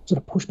sort of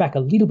push back a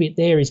little bit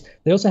there is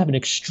they also have an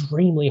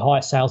extremely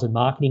high sales and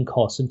marketing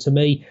costs. And to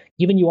me,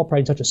 given you operate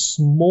in such a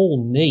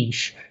small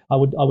niche, I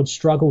would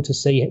struggle to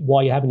see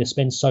why you're having to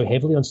spend so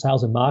heavily on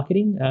sales and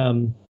marketing.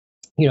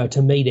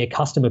 To me, their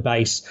customer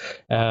base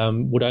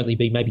would only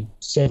be maybe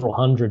several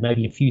hundred,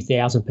 maybe a few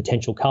thousand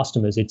potential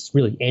customers. It's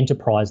really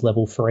enterprise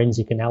level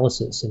forensic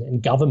analysis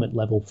and government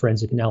level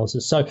forensic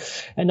analysis. So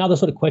another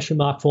sort of question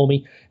mark for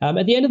me.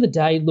 At the end of the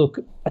day, look,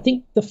 I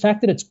think the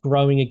fact that it's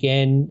growing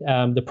again,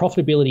 the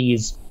profitability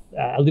is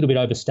a little bit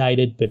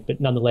overstated, but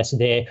nonetheless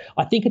there.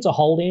 I think it's a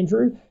hold,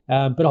 Andrew,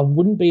 but I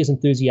wouldn't be as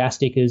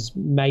enthusiastic as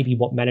maybe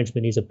what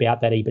management is about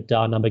that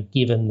EBITDA number,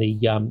 given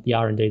the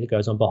R&D that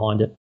goes on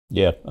behind it.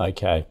 Yeah,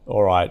 okay.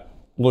 All right.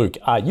 Luke,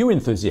 are you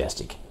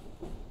enthusiastic?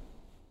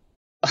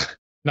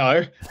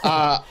 No.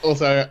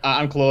 Also,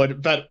 I'm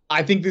Claude, but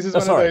I think this is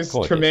one of those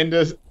Claude,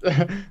 tremendous,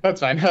 that's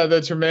fine,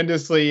 the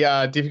tremendously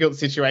difficult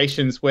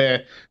situations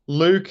where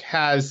Luke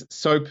has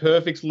so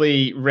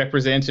perfectly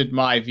represented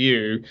my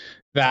view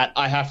that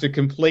I have to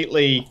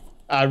completely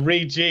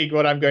rejig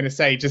what I'm going to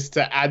say just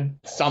to add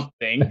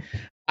something.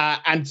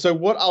 And so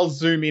what I'll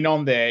zoom in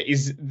on there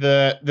is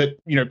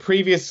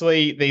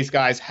previously these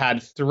guys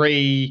had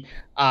three,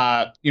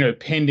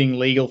 pending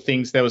legal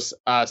things. There was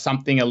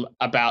something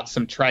about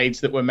some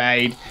trades that were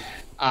made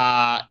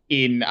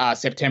in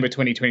September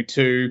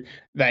 2022.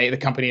 The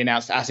company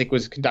announced ASIC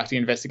was conducting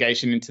an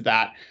investigation into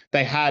that.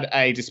 They had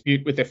a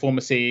dispute with their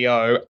former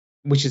CEO.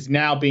 which has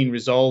now been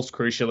resolved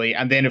crucially.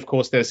 And then, of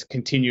course, there's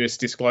continuous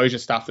disclosure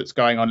stuff that's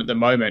going on at the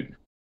moment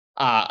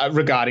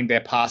regarding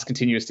their past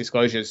continuous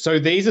disclosures. So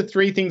these are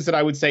three things that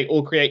I would say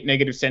all create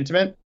negative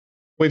sentiment.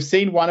 We've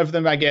seen one of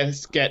them, I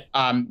guess, get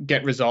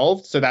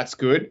resolved, so that's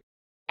good.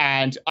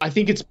 And I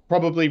think it's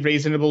probably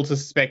reasonable to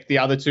suspect the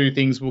other two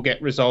things will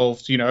get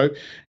resolved,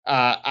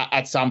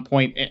 at some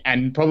point,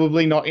 and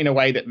probably not in a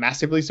way that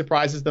massively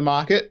surprises the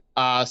market.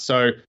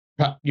 So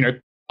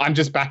I'm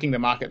just backing the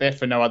market there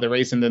for no other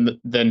reason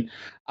than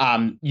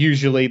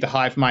usually the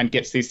hive mind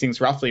gets these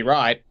things roughly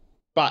right,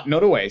 but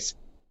not always.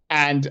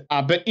 And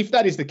but if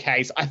that is the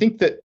case, I think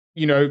that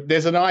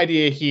there's an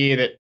idea here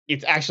that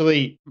it's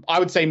actually, I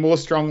would say, more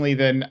strongly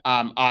than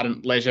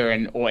Ardent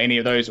Leisure or any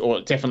of those,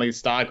 or definitely the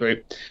Star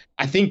Group.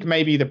 I think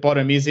maybe the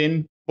bottom is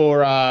in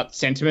for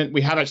sentiment.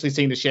 We have actually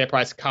seen the share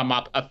price come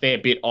up a fair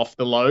bit off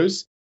the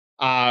lows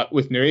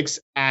with Nuix,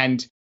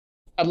 and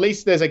at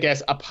least there's, I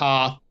guess, a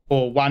path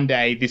for one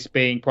day this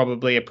being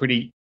probably a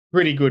pretty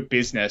good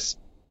business.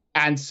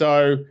 And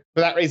so for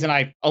that reason,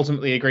 I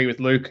ultimately agree with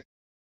Luke.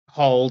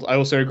 Hold. I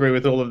also agree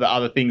with all of the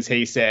other things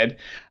he said,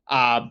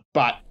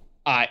 but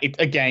it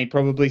again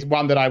probably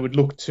one that I would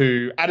look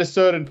to at a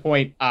certain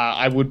point.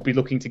 I would be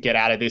looking to get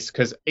out of this,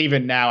 because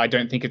even now I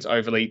don't think it's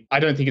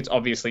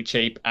obviously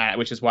cheap,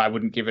 which is why I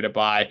wouldn't give it a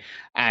buy.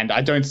 And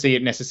I don't see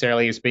it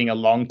necessarily as being a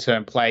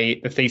long-term play.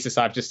 The thesis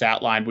I've just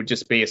outlined would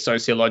just be a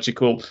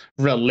sociological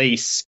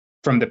release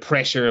from the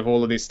pressure of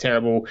all of this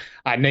terrible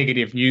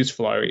negative news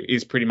flow,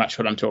 is pretty much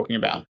what I'm talking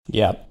about.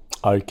 Yeah.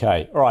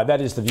 Okay. All right. That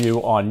is the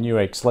view on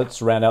Nuix.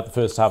 Let's round out the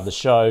first half of the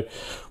show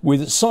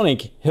with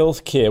Sonic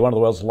Healthcare, one of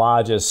the world's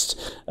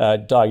largest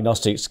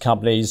diagnostics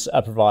companies,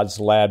 provides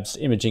labs,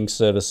 imaging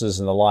services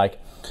and the like.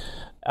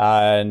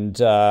 And,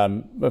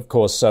 of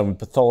course,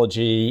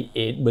 pathology,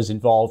 it was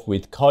involved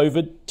with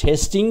COVID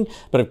testing,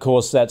 but, of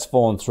course, that's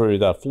fallen through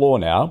the floor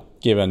now,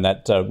 given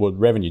that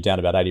revenue down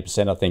about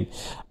 80%, I think,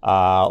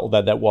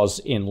 although that was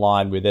in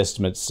line with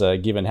estimates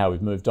given how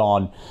we've moved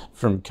on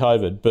from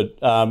COVID.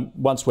 But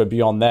once we're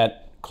beyond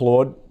that,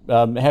 Claude,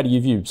 how do you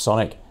view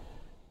Sonic?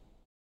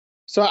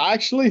 So I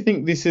actually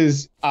think this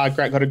is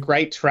got a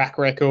great track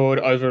record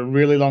over a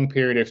really long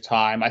period of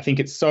time. I think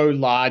it's so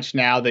large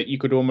now that you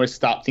could almost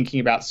start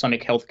thinking about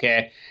Sonic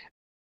Healthcare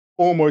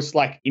almost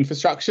like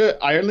infrastructure.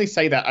 I only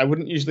say that. I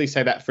wouldn't usually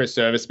say that for a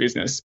service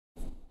business.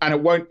 And it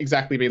won't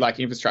exactly be like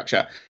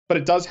infrastructure, but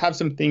it does have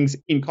some things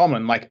in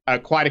common, like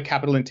quite a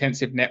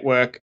capital-intensive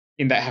network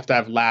in that have to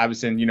have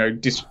labs and,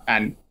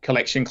 and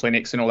collection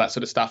clinics and all that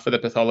sort of stuff for the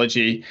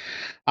pathology.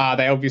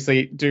 They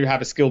obviously do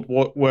have a skilled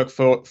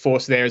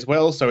workforce there as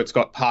well. So it's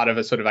got part of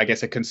a sort of, I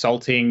guess, a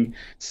consulting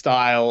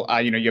style.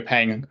 You're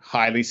paying some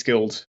highly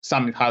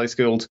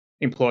skilled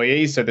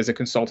employees. So there's a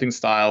consulting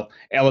style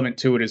element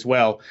to it as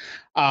well.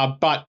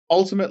 But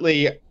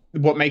ultimately,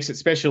 what makes it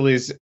special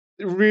is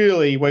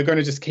really we're going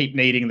to just keep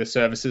needing the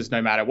services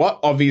no matter what.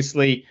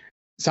 Obviously,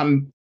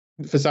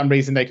 for some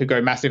reason they could go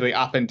massively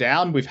up and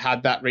down. We've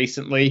had that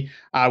recently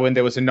when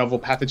there was a novel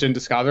pathogen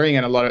discovered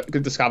and a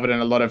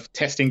lot of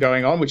testing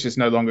going on, which is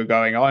no longer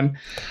going on.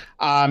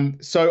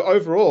 So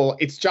overall,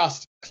 it's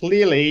just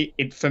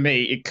it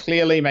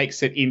clearly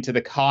makes it into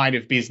the kind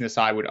of business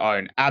I would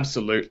own.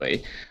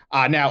 Absolutely.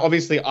 Now,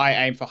 obviously,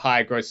 I aim for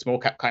higher growth, small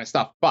cap kind of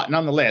stuff, but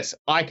nonetheless,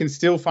 I can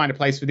still find a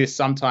place for this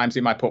sometimes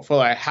in my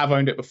portfolio. I have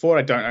owned it before.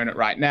 I don't own it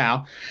right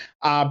now.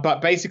 But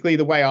basically,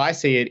 the way I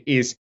see it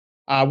is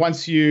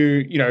once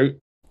you're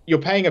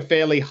paying a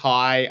fairly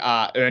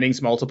high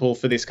earnings multiple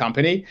for this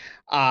company.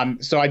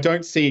 So I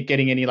don't see it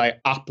getting any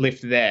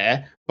uplift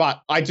there,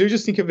 but I do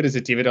just think of it as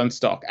a dividend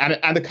stock.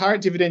 And the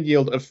current dividend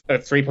yield of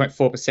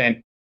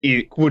 3.4%,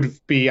 it would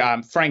be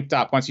franked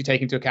up once you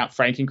take into account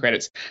franking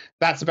credits.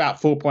 That's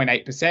about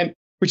 4.8%,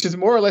 which is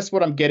more or less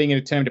what I'm getting in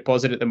a term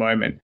deposit at the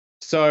moment.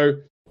 So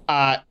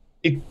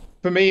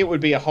for me, it would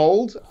be a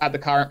hold at the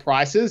current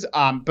prices,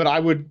 but I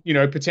would,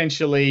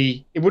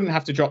 potentially, it wouldn't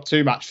have to drop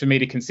too much for me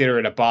to consider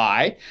it a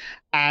buy.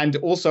 And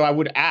also, I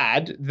would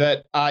add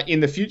that in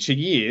the future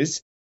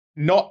years,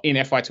 not in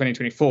FY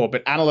 2024,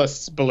 but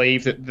analysts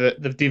believe that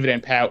the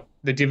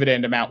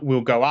dividend amount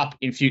will go up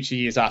in future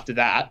years after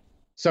that.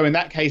 So in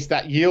that case,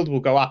 that yield will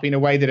go up in a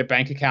way that a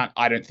bank account,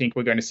 I don't think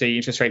we're going to see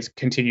interest rates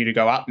continue to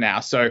go up now.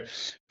 So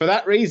for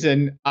that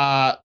reason,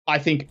 I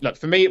think, look,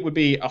 for me, it would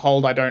be a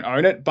hold. I don't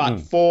own it. But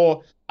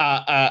for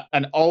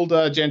an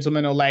older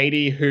gentleman or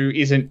lady who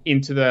isn't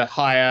into the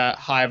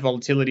higher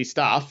volatility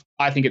stuff,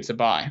 I think it's a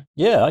buy.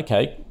 Yeah,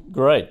 okay,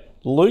 great.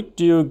 Luke,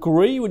 do you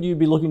agree? Would you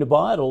be looking to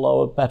buy at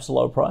perhaps a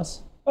lower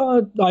price?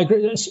 I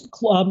agree.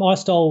 I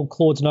stole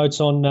Claude's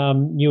notes on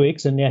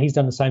Nuix, and now he's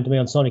done the same to me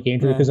on Sonic,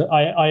 Andrew, because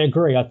I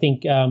agree. I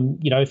think,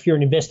 if you're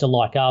an investor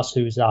like us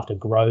who's after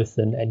growth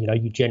and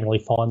you generally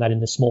find that in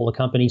the smaller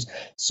companies,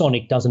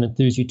 Sonic doesn't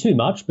enthuse you too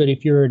much. But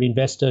if you're an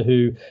investor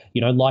who,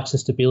 likes the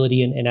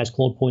stability and as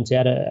Claude points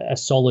out, a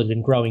solid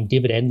and growing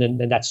dividend,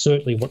 then that's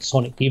certainly what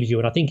Sonic gives you.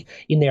 And I think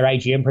in their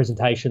AGM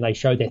presentation, they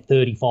showed their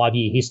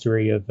 35-year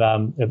history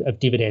of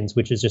dividends,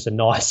 which is just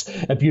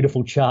a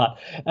beautiful chart.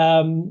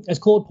 As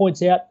Claude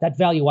points out, that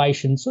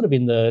valuation sort of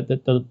in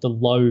the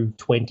low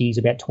 20s,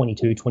 about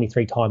 22,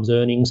 23 times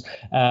earnings.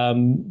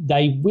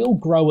 They will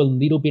grow a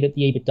little bit at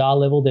the EBITDA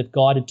level they've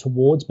guided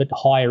towards, but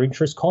higher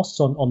interest costs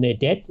on their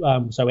debt.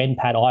 So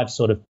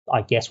NPAT,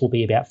 I guess, will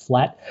be about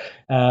flat.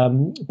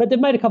 But they've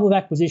made a couple of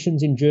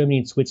acquisitions in Germany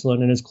and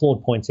Switzerland, and as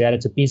Claude points out,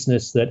 it's a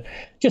business that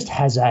just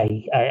has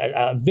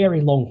a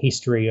very long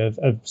history of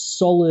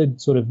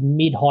solid sort of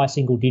mid-high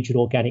single-digit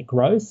organic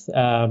growth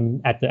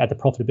at the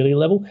profitability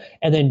level,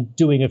 and then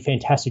doing a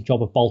fantastic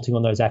job of bolting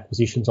on those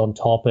acquisitions on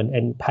top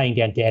and paying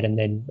down debt and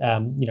then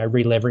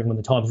re-levering when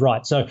the time's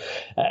right. So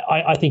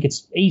I think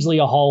it's easily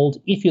a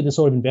hold if you're the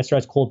sort of investor,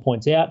 as Claude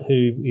points out,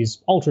 who is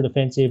ultra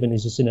defensive and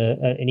is just in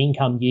an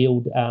income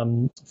yield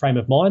frame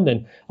of mind.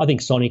 Then I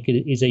think Sonic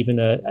is even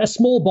a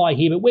small buy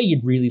here, but where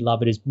you'd really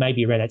love it is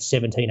maybe around that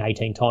 17,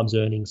 18 times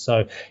earnings.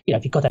 So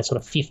if you've got that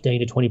sort of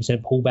 15 to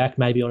 20% pullback,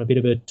 maybe on a bit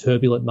of a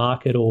turbulent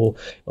market, or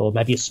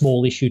maybe a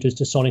small issue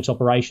to Sonic's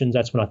operations,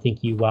 that's when I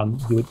think you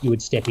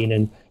would step in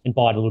and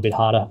buy it a little bit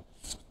harder.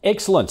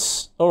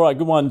 Excellent. All right,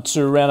 good one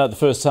to round out the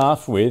first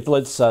half with.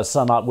 Let's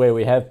sum up where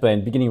we have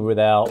been. Beginning with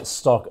our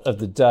stock of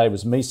the day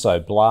was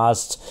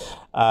Mesoblast,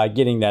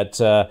 getting that,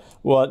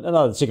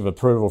 another tick of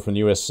approval from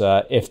the US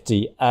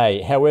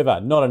FDA.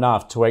 However, not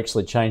enough to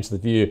actually change the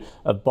view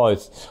of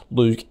both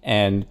Luke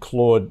and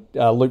Claude.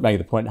 Luke making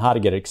the point, hard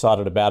to get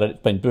excited about it.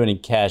 It's been burning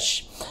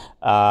cash.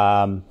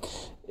 And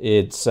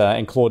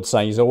Claude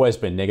saying he's always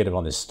been negative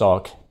on this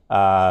stock.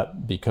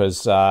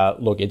 Because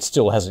it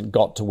still hasn't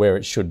got to where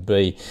it should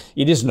be.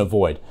 It isn't a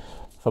void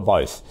for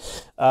both.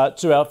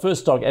 To our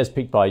first stock, as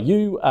picked by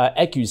you,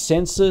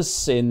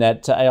 Acusensus in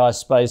that AI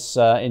space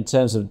in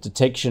terms of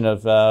detection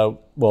of,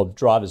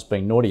 drivers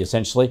being naughty,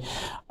 essentially.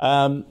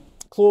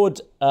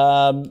 Claude,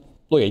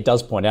 he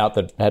does point out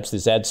that perhaps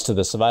this adds to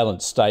the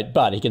surveillance state,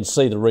 but he can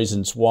see the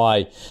reasons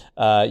why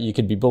you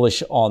could be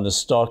bullish on the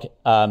stock.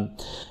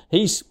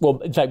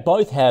 In fact,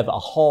 both have a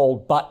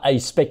hold, but a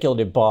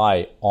speculative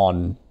buy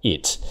on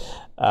it,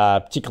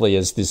 particularly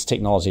as this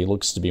technology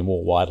looks to be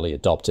more widely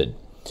adopted.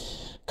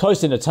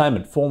 Coast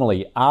Entertainment,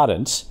 formerly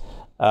Ardent,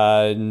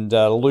 and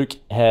Luke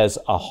has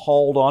a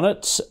hold on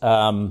it.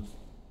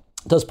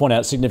 Does point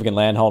out significant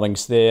land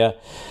holdings there.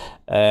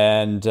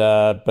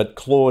 But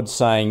Claude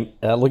saying,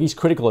 he's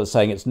critical of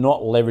saying it's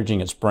not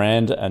leveraging its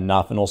brand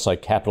enough and also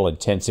capital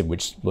intensive,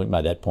 which Luke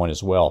made that point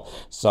as well.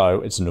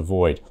 So it's an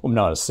avoid. Well,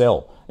 no, a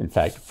sell, in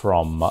fact,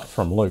 from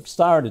Luke.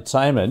 Star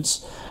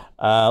Entertainment,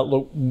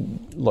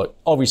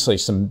 obviously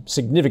some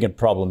significant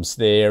problems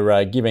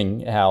there,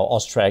 given how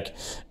Austrac,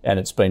 and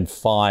it's been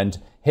fined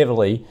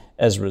heavily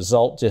as a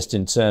result, just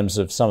in terms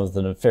of some of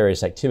the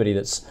nefarious activity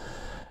that's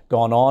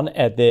gone on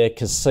at their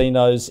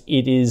casinos.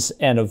 It is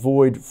an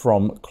avoid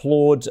from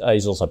Claude.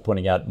 He's also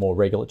pointing out more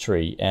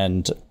regulatory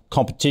and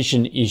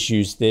competition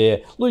issues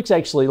there. Luke's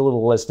actually a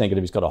little less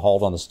negative. He's got a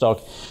hold on the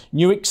stock.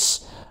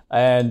 Nuix,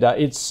 and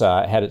it's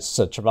had its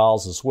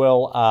travails as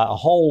well. A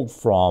hold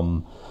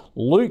from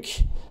Luke.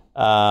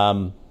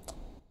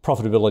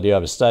 Profitability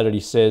overstated, he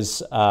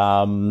says.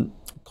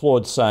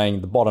 Claude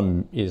saying the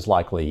bottom is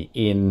likely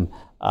in.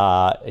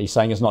 He's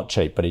saying it's not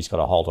cheap, but he's got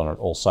a hold on it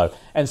also.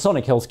 And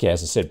Sonic Healthcare,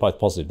 as I said, both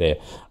positive there.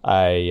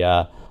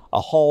 A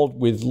hold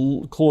with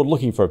Claude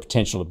looking for a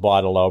potential to buy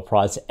at a lower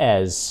price,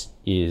 as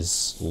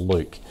is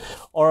Luke.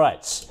 All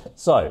right,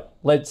 so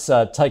let's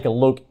take a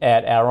look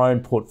at our own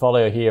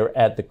portfolio here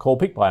at the Call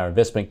Pick by our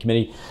investment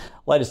committee.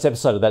 Latest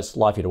episode of That's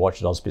Live here to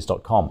watch at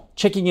ausbiz.com.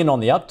 Checking in on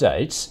the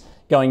updates.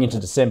 Going into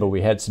December,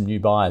 we had some new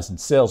buyers and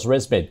sells.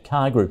 ResMed,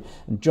 Car Group,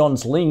 and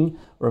Johns Lyng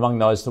were among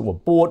those that were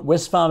bought.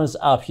 Wesfarmers,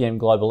 RPM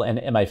Global, and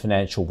MA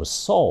Financial were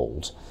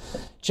sold.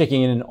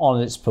 Checking in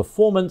on its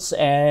performance,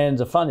 and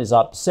the fund is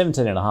up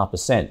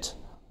 17.5%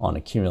 on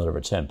a cumulative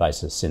return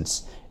basis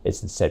since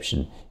its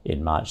inception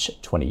in March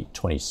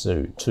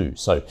 2022.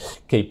 So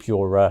keep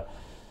your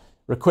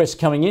requests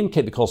coming in.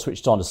 Keep the call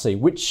switched on to see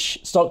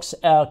which stocks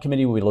our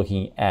committee will be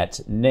looking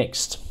at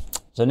next.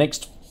 So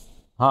next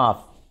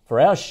half, for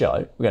our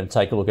show, we're going to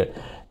take a look at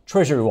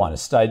Treasury Wine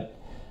Estate,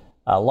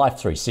 Life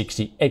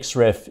 360,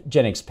 XREF,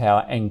 Genex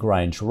Power, and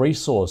Grange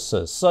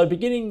Resources. So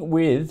beginning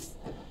with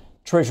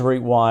Treasury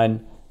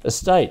Wine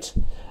Estate,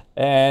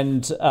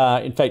 and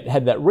in fact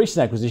had that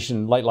recent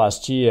acquisition late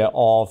last year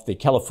of the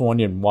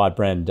Californian wine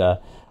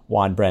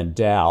brand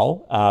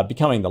Dow,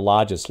 becoming the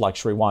largest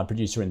luxury wine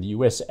producer in the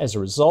US as a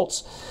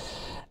result.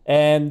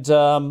 And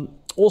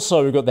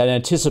also we've got that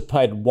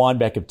anticipated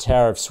windback of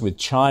tariffs with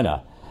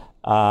China,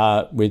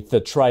 with the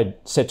trade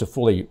set to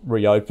fully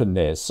reopen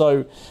there.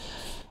 So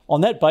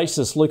on that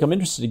basis, Luke, I'm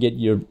interested to get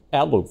your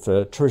outlook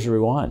for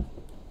Treasury Wine.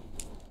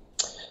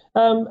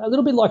 A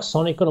little bit like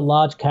Sonic, got a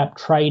large cap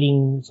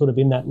trading sort of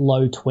in that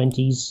low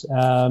 20s,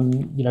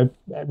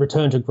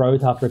 return to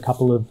growth after a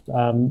couple of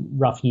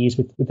rough years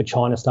with the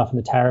China stuff and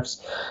the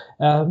tariffs.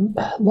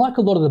 Like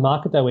a lot of the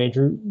market though,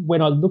 Andrew,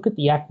 when I look at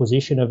the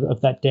acquisition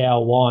of that Dow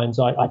Wines,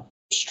 I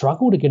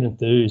struggle to get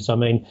enthused. I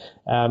mean,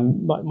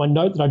 my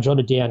note that I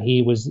jotted down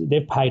here was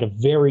they've paid a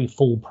very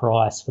full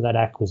price for that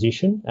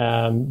acquisition.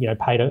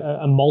 Paid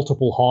a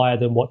multiple higher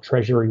than what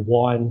Treasury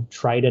Wine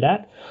traded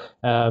at.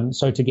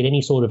 So to get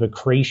any sort of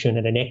accretion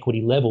at an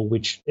equity level,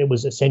 which it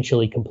was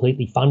essentially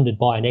completely funded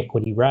by an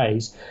equity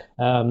raise,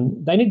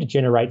 they need to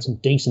generate some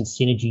decent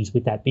synergies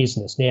with that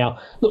business. Now,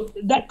 look,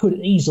 that could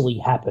easily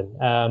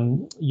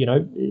happen.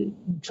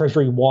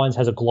 Treasury Wines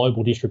has a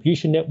global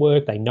distribution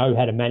network. They know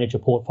how to manage a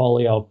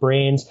portfolio of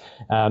brands.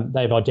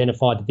 They've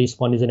identified that this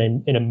one is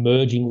an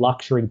emerging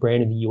luxury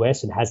brand in the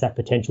US and has that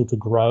potential to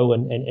grow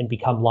and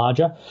become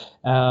larger.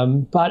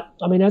 But,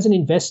 I mean, as an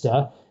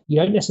investor, you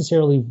don't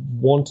necessarily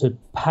want to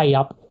pay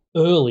up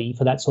early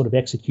for that sort of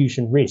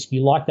execution risk.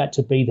 You like that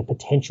to be the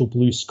potential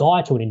blue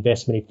sky to an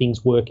investment if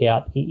things work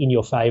out in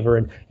your favour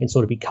and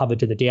sort of be covered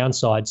to the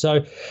downside.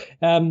 So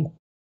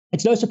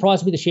it's no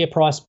surprise to me the share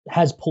price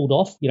has pulled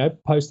off,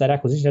 post that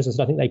acquisition. As I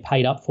said, I think they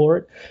paid up for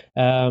it.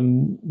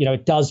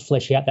 It does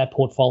flesh out that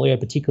portfolio,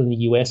 particularly in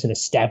the US, and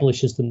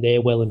establishes them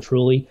there well and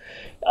truly.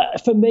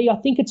 For me, I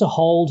think it's a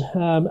hold,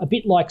 a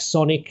bit like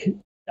Sonic.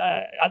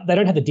 They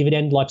don't have the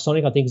dividend like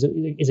Sonic, I think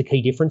is a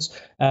key difference.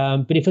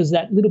 But if it was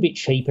that little bit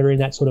cheaper in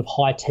that sort of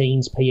high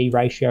teens PE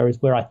ratio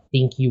is where I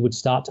think you would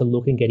start to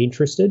look and get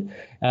interested.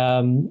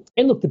 And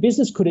look, the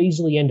business could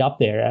easily end up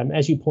there.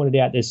 As you pointed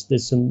out,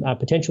 there's some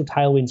potential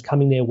tailwinds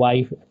coming their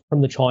way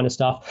from the China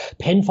stuff.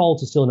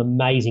 Penfolds is still an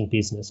amazing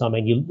business. I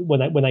mean,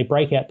 when they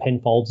break out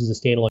Penfolds as a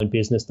standalone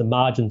business, the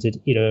margins it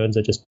earns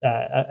are just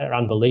are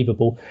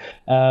unbelievable.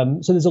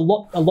 So there's a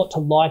lot to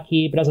like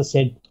here. But as I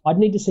said, I'd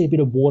need to see a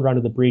bit of water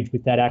under the bridge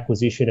with that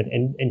acquisition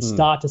and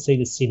start to see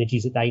the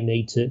synergies that they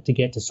need to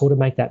get to sort of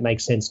make that make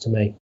sense to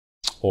me.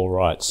 All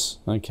right.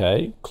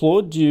 Okay.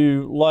 Claude, do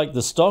you like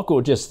the stock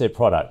or just their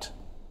product?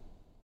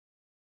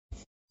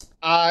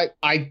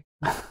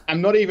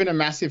 I'm not even a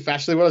massive fan.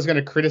 Actually, what I was going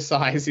to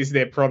criticize is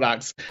their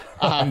products.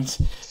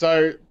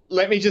 So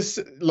let me just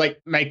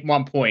make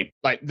one point.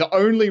 The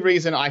only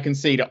reason I can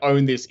see to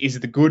own this is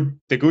the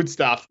good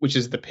stuff, which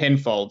is the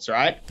Penfolds,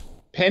 right?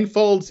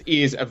 Penfolds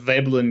is a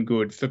Veblen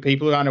good. For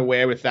people who aren't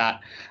aware with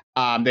that,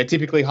 they're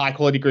typically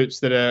high-quality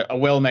groups that are a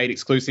well-made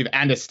exclusive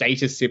and a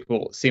status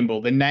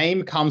symbol. The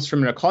name comes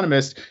from an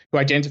economist who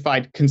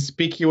identified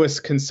conspicuous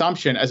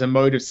consumption as a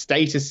mode of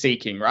status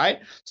seeking, right?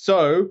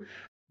 So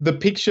the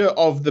picture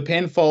of the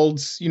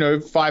Penfolds,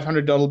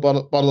 $500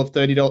 bottle of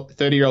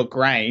 30-year-old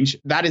Grange,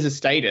 that is a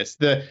status.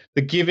 The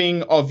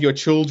giving of your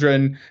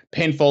children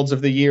Penfolds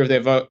of the year of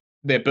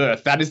their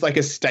birth, that is like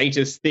a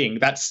status thing.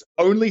 That's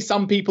only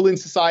some people in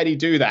society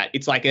do that.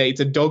 It's it's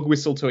a dog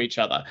whistle to each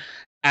other.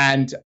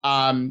 And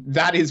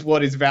that is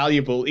what is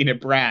valuable in a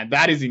brand.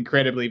 That is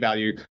incredibly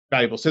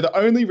valuable. So the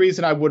only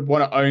reason I would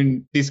want to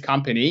own this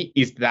company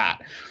is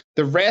that.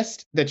 The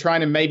rest, they're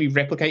trying to maybe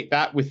replicate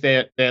that with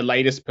their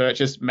latest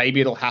purchase. Maybe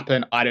it'll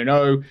happen. I don't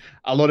know.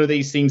 A lot of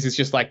these things is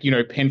just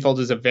Penfolds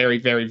is a very,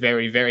 very,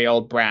 very, very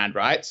old brand,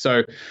 right?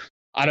 So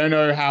I don't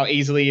know how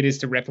easily it is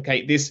to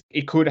replicate this.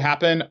 It could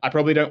happen. I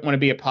probably don't want to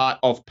be a part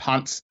of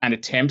punts and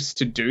attempts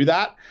to do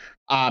that.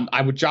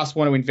 I would just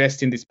want to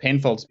invest in this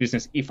Penfolds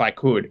business if I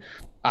could.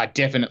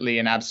 Definitely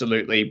and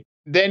absolutely.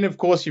 Then, of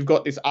course, you've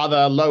got this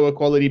other lower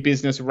quality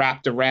business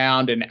wrapped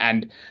around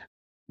and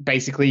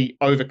basically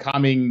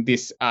overcoming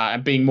this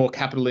being more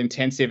capital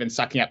intensive and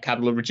sucking up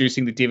capital and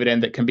reducing the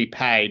dividend that can be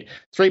paid.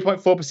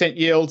 3.4%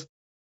 yield.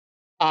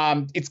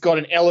 It's got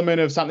an element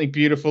of something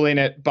beautiful in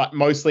it, but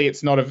mostly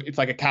it's not. It's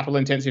like a capital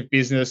intensive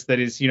business that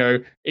is,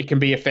 it can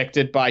be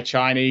affected by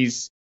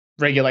Chinese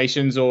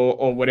regulations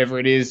or whatever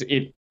it is.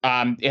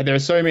 There are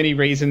so many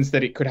reasons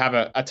that it could have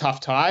a tough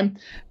time.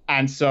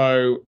 And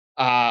so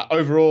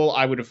overall,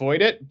 I would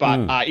avoid it.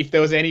 But if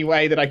there was any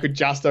way that I could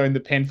just own the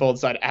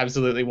Penfolds, I'd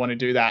absolutely want to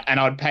do that. And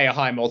I'd pay a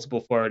high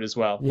multiple for it as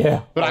well.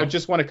 Yeah. But I would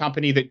just want a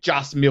company that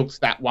just milks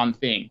that one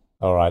thing.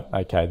 All right.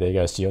 Okay. There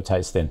goes to your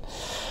taste then.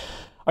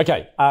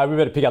 Okay, we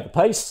better pick up the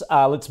pace.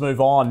 Let's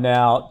move on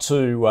now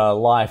to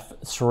Life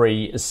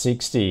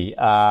 360.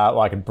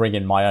 I can bring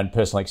in my own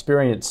personal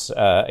experience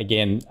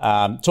again.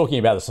 Talking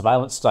about the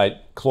surveillance state,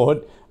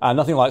 Claude,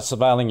 nothing like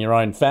surveilling your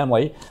own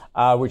family,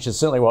 which is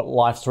certainly what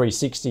Life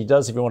 360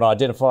 does. If you want to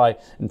identify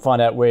and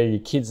find out where your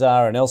kids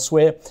are and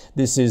elsewhere,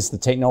 this is the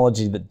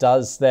technology that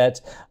does that.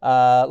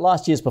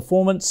 Last year's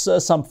performance,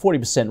 some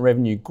 40%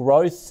 revenue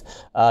growth,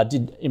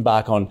 did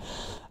embark on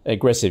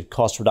aggressive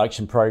cost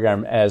reduction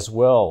program as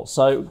well.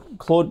 So,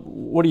 Claude,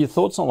 what are your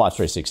thoughts on Life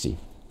 360?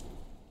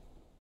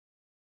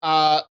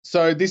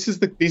 So this is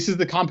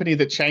the company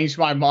that changed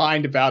my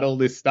mind about all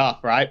this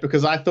stuff, right?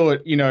 Because I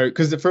thought,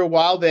 because for a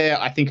while there,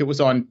 I think it was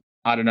on,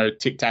 I don't know,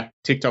 TikTok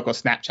or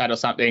Snapchat or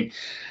something.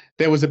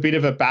 There was a bit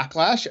of a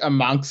backlash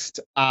amongst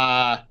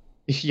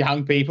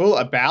young people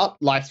about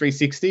Life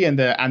 360 and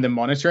the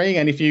monitoring.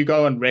 And if you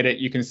go on Reddit,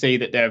 you can see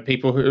that there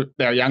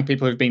are young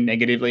people who've been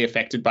negatively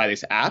affected by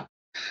this app.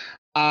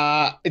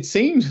 It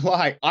seemed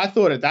like I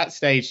thought at that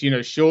stage,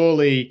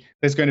 surely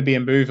there's going to be a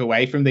move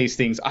away from these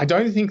things. I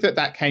don't think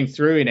that came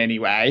through in any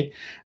way.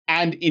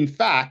 And in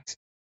fact,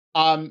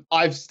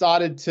 I've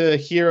started to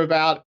hear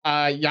about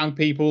young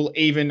people,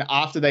 even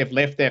after they've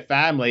left their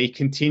family,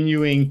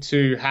 continuing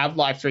to have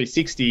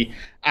Life360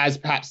 as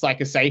perhaps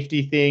like a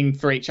safety thing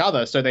for each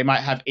other. So they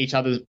might have each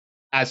other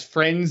as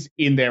friends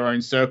in their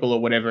own circle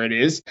or whatever it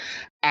is.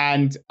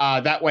 And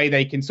that way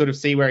they can sort of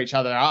see where each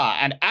other are.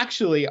 And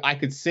actually, I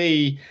could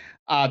see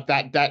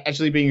that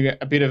actually being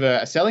a bit of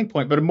a selling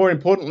point. But more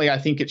importantly, I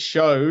think it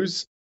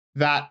shows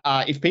that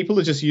if people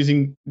are just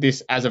using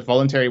this as a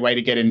voluntary way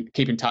to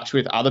keep in touch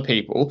with other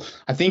people,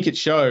 I think it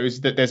shows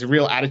that there's a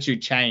real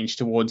attitude change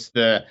towards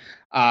the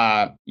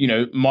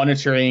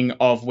monitoring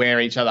of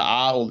where each other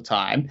are all the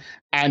time.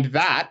 And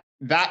that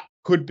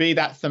could be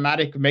that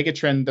thematic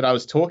megatrend that I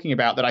was talking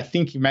about that I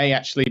think may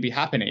actually be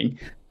happening.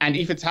 And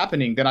if it's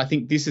happening, then I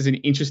think this is an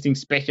interesting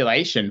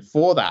speculation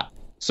for that.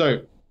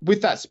 So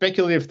with that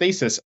speculative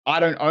thesis, I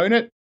don't own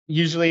it.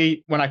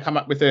 Usually when I come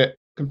up with a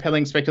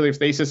compelling speculative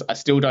thesis, I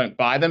still don't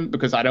buy them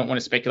because I don't want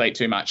to speculate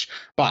too much.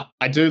 But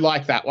I do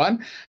like that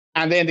one.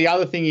 And then the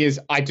other thing is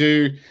I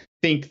do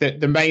think that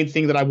the main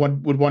thing that I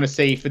would want to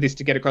see for this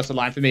to get across the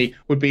line for me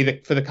would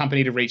be for the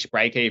company to reach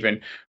break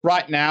even.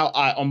 Right now,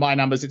 on my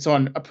numbers, it's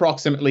on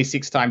approximately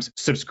 6 times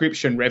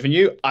subscription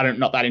revenue. I'm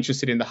not that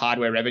interested in the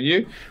hardware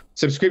revenue.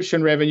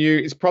 Subscription revenue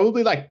is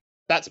probably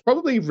that's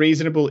probably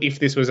reasonable if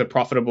this was a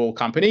profitable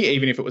company,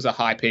 even if it was a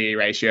high PE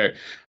ratio.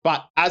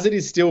 But as it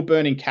is still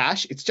burning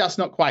cash, it's just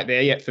not quite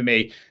there yet for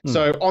me.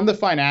 So on the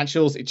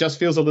financials, it just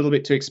feels a little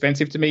bit too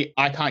expensive to me.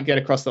 I can't get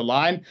across the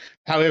line.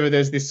 However,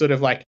 there's this sort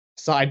of like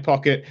side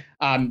pocket,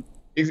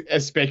 a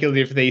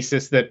speculative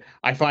thesis that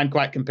I find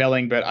quite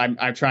compelling, but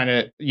I'm trying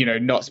to,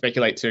 not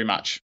speculate too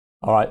much.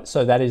 All right.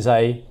 So that is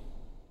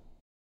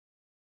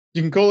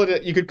you could call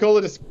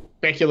it a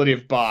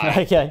speculative buy.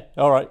 Okay.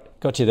 All right.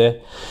 Got you there.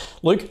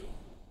 Luke?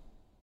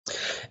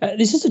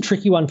 This is a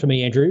tricky one for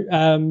me, Andrew.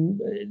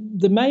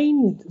 The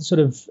main sort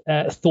of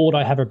thought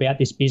I have about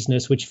this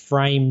business, which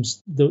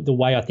frames the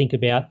way I think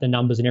about the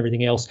numbers and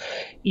everything else,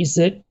 is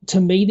that to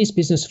me, this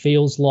business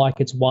feels like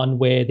it's one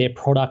where their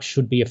product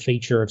should be a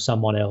feature of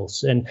someone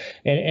else. And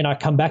I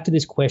come back to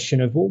this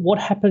question of what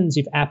happens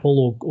if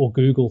Apple or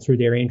Google through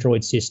their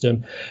Android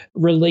system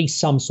release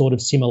some sort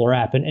of similar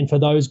app. And for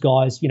those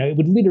guys, it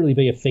would literally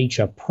be a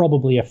feature,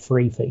 probably a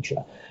free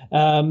feature.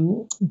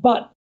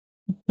 But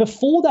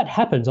before that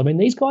happens,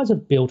 these guys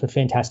have built a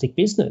fantastic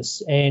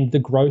business and the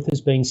growth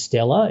has been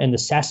stellar and the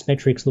SaaS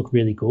metrics look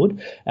really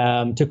good.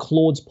 To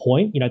Claude's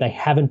point, they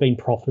haven't been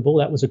profitable.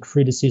 That was a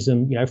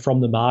criticism,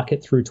 from the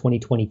market through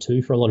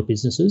 2022 for a lot of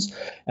businesses.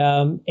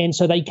 And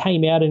so they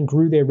came out and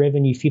grew their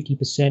revenue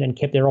 50% and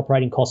kept their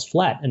operating costs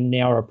flat and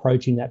now are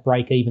approaching that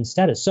break-even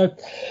status. So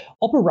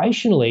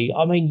operationally,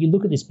 you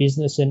look at this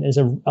business and there's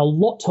a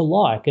lot to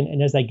like.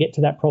 And as they get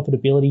to that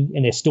profitability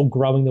and they're still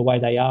growing the way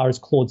they are, as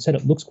Claude said,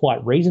 it looks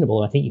quite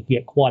reasonable. I think you can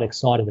get quite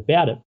excited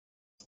about it.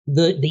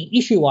 The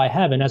issue I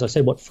have, and as I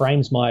said, what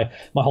frames my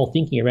whole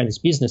thinking around this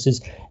business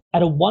is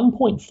at a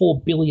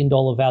 $1.4 billion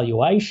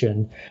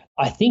valuation,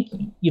 I think,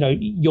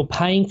 you're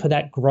paying for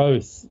that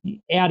growth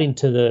out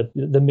into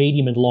the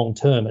medium and long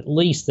term, at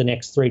least the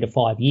next 3 to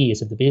 5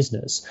 years of the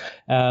business.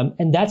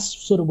 And that's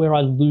sort of where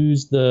I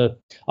lose the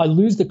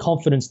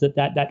confidence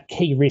that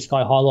key risk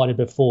I highlighted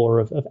before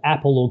of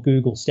Apple or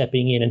Google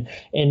stepping in.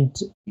 And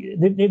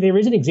there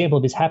is an example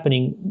of this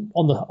happening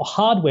on the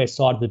hardware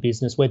side of the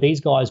business where these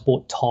guys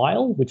bought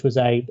Tile, which was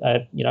a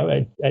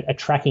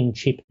tracking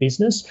chip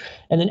business.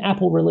 And then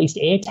Apple released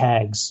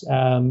AirTags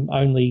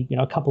only,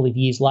 a couple of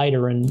years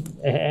later and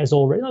has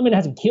already, it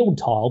hasn't killed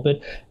Tile, but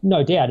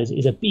no doubt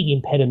is a big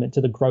impediment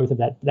to the growth of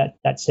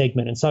that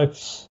segment. And so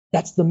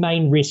that's the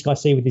main risk I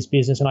see with this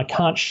business, and I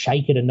can't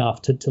shake it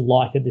enough to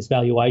like it, this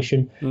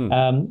valuation.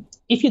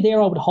 If you're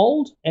there, I would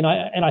hold, and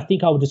I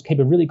think I would just keep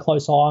a really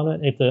close eye on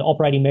it. If the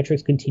operating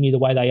metrics continue the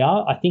way they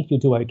are, I think you'll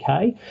do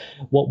okay.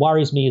 What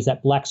worries me is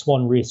that black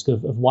swan risk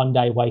of one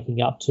day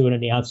waking up to an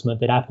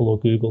announcement that Apple or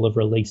Google have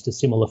released a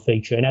similar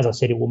feature. And as I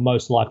said, it will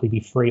most likely be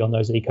free on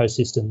those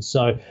ecosystems.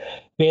 So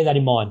bear that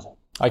in mind.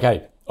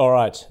 Okay. All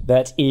right.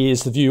 That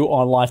is the view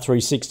on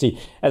Life360.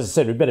 As I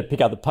said, we better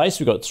pick up the pace.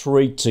 We've got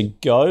 3 to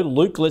go.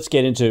 Luke, let's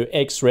get into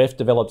XREF,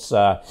 develops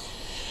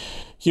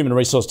human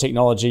resource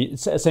technology.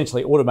 It's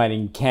essentially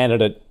automating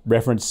candidate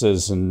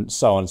references and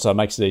so on, so it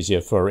makes it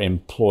easier for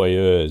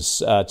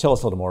employers. Tell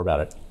us a little more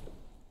about it.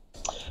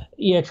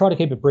 Yeah, try to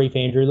keep it brief,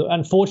 Andrew.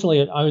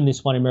 Unfortunately, I own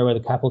this one in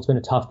Merewether Capital. It's been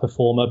a tough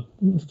performer.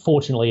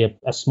 Fortunately,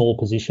 a small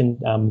position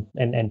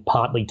and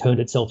partly turned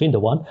itself into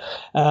one.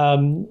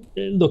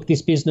 Look,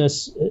 this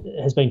business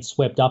has been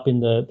swept up in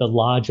the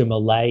larger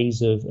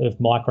malaise of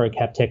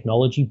micro-cap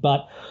technology.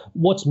 But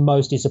what's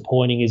most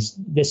disappointing is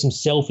there's some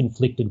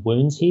self-inflicted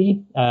wounds here.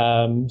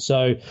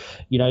 So,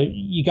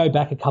 you go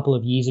back a couple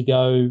of years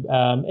ago,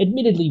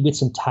 admittedly with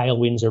some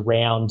tailwinds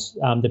around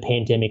the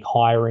pandemic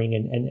hiring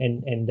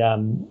and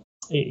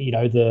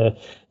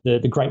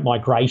the great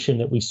migration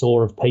that we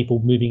saw of people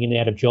moving in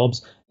and out of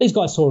jobs. These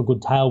guys saw a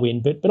good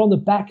tailwind, but on the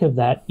back of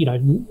that,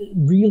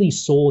 really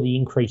saw the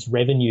increased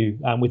revenue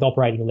with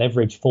operating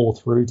leverage fall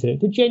through to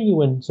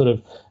genuine sort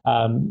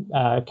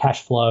of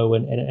cash flow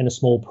and a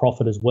small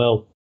profit as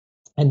well.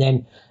 And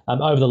then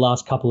over the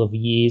last couple of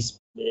years,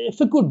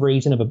 for good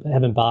reason,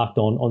 have embarked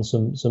on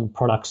some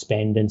product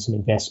spend and some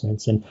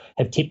investments and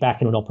have tipped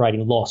back into an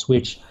operating loss,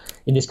 which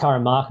in this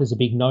current market is a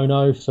big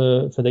no-no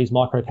for these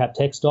micro-cap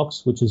tech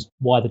stocks, which is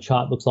why the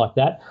chart looks like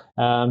that.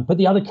 But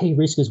the other key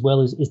risk as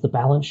well is the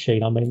balance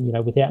sheet. I mean,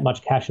 without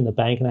much cash in the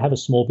bank, and they have a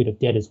small bit of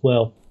debt as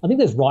well. I think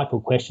there's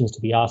rightful questions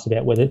to be asked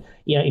about whether,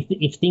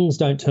 if things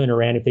don't turn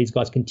around, if these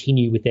guys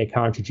continue with their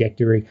current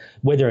trajectory,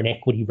 whether an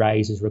equity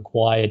raise is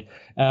required.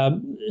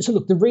 So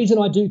look, the reason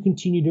I do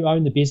continue to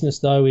own the business,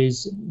 though,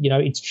 is,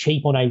 it's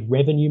cheap on a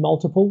revenue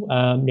multiple.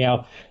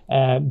 Now,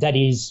 that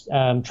is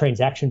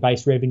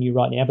transaction-based revenue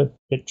right now, but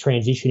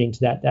transitioning to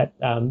that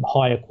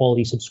higher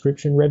quality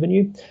subscription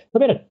revenue.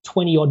 About a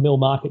 20-odd mil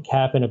market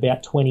cap and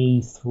about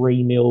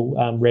 23 mil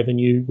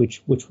revenue,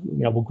 which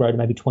will grow to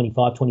maybe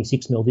 25,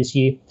 26 mil this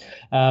year.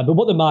 But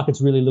what the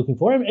market's really looking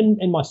for,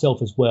 and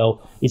myself as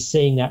well, is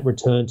seeing that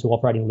return to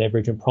operating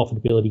leverage and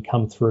profitability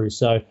come through.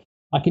 So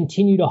I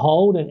continue to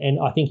hold, and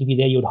I think if you're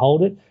there, you would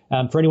hold it.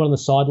 For anyone on the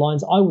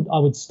sidelines, I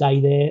would stay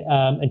there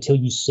until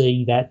you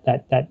see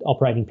that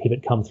operating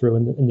pivot come through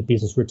and the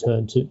business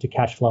return to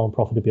cash flow and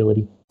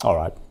profitability. All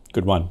right,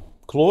 good one.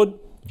 Claude,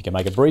 if you can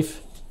make it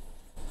brief.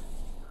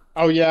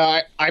 Oh,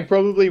 yeah, I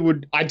probably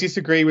would. I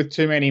disagree with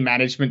too many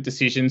management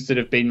decisions that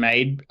have been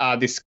made.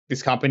 This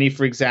company,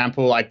 for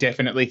example, I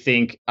definitely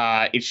think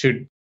it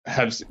should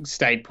have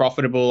stayed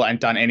profitable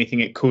and done anything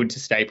it could to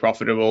stay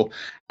profitable.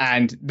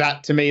 And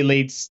that, to me,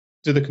 leads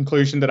to the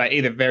conclusion that I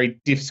either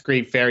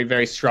disagree very,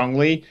 very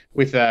strongly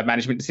with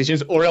management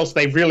decisions, or else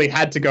they really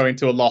had to go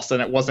into a loss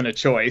and it wasn't a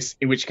choice,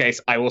 in which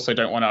case I also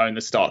don't want to own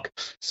the stock.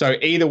 So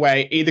either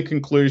way, either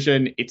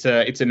conclusion, it's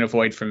an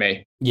avoid for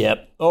me.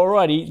 Yep.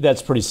 Alrighty,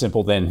 that's pretty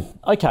simple then.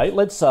 Okay,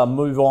 let's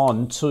move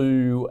on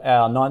to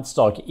our ninth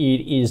stock.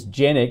 It is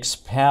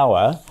Genex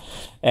Power,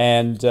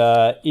 and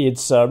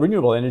it's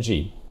renewable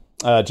energy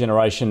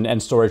generation and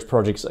storage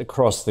projects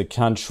across the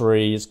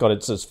country. It's got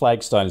its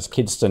flagstone is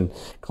Kidston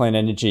Clean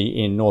Energy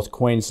in North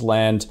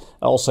Queensland.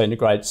 Also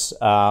integrates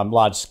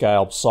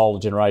large-scale solar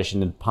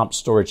generation and pump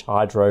storage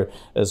hydro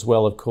as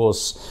well. Of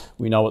course,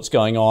 we know what's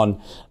going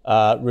on,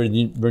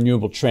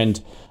 renewable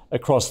trend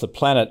across the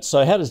planet.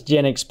 So how does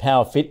Genex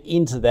Power fit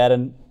into that,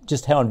 and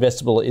just how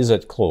investable is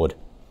it, Claude?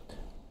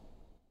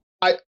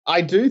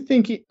 I do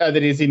think that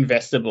it is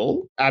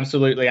investable,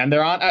 absolutely. And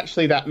there aren't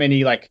actually that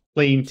many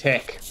clean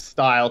tech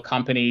style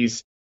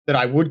companies that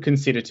I would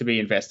consider to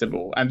be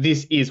investable. And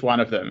this is one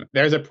of them.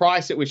 There's a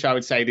price at which I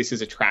would say this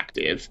is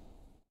attractive.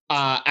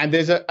 And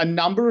there's a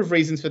number of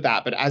reasons for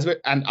that. But as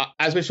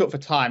we're short for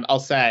time, I'll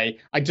say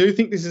I do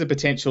think this is a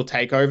potential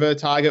takeover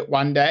target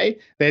one day.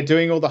 They're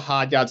doing all the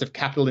hard yards of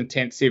capital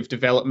intensive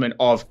development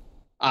of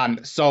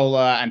solar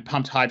and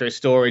pumped hydro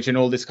storage and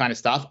all this kind of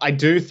stuff. I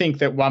do think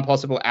that one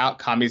possible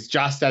outcome is,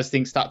 just as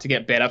things start to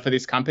get better for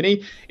this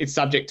company, it's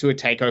subject to a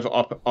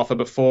takeover offer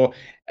before.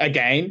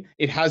 Again,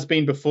 it has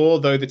been before,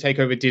 though the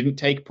takeover didn't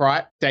take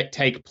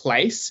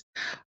place.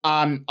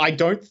 I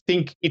don't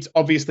think it's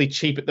obviously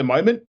cheap at the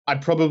moment.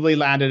 I'd probably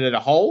land it at a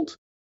hold.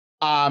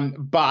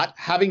 But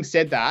having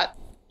said that,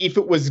 if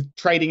it was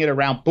trading at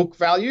around book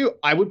value,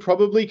 I would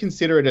probably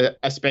consider it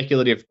a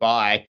speculative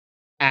buy.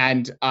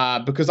 And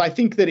because I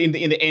think that in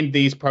the end,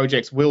 these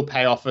projects will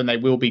pay off and they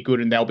will be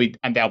good and they'll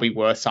be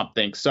worth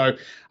something. So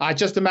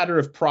just a matter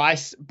of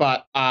price,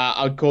 but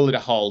I would call it a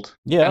hold.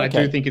 Yeah, and okay.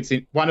 I do think it's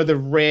one of the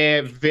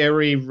rare,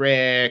 very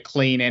rare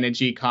clean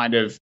energy kind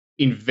of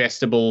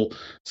investable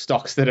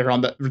stocks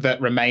that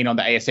remain on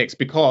the ASX,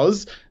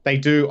 because they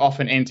do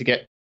often tend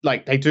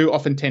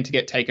to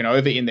get taken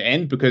over in the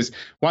end, because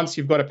once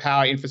you've got a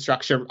power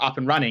infrastructure up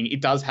and running,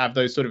 it does have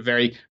those sort of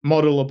very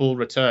modelable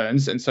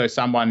returns. And so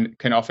someone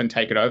can often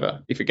take it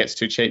over if it gets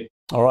too cheap.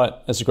 All right.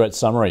 That's a great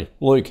summary.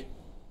 Luke.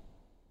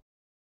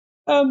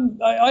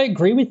 I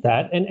agree with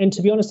that. And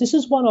to be honest, this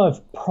is one I've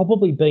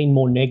probably been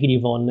more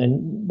negative on.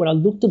 And when I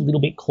looked a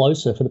little bit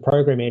closer for the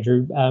program,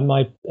 Andrew,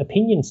 my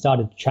opinion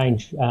started to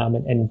change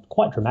and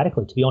quite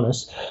dramatically, to be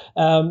honest.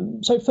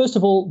 So first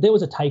of all, there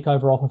was a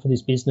takeover offer for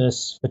this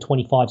business for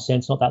 25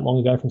 cents not that long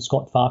ago from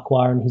Scott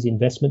Farquhar and his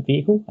investment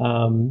vehicle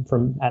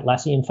from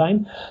Atlassian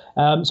fame.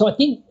 So I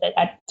think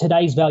at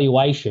today's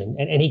valuation,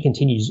 and he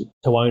continues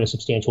to own a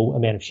substantial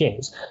amount of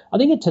shares, I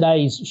think at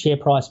today's share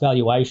price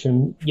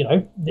valuation,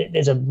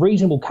 there's a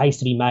reasonable case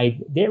to be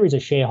made. There is a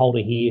shareholder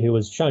here who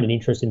has shown an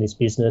interest in this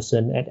business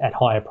and at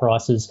higher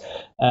prices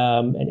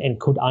and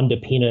could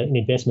underpin an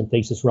investment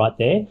thesis right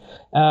there.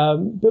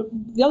 But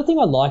the other thing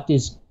I liked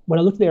is when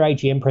I looked at their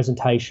AGM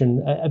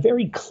presentation, a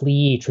very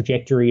clear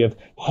trajectory of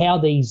how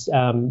these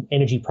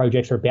energy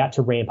projects are about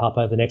to ramp up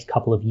over the next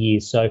couple of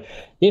years. So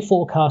they're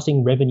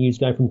forecasting revenues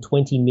going from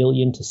 20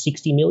 million to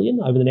 60 million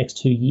over the next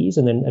 2 years,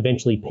 and then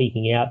eventually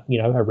peaking out,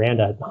 around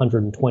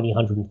 120,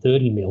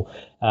 130 mil,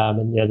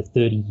 and the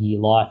 30-year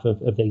life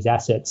of these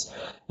assets.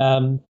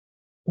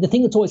 The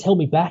thing that's always held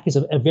me back is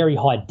a very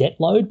high debt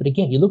load. But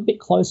again, you look a bit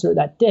closer at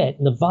that debt,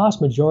 and the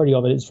vast majority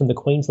of it is from the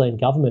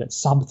Queensland government at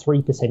sub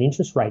 3%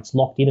 interest rates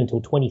locked in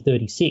until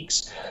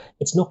 2036.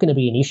 it's not going to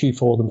be an issue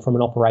for them from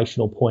an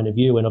operational point of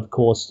view. And of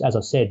course, as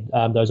I said,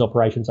 those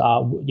operations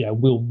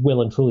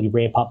will and truly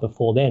ramp up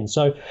before then.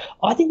 So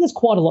I think there's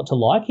quite a lot to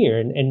like here.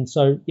 And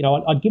so,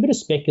 I'd give it a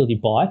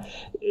speculative buy.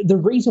 The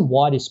reason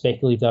why it is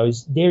speculative, though,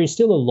 is there is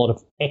still a lot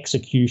of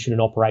execution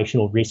and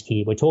operational risk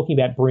here. We're talking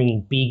about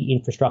bringing big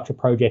infrastructure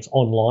projects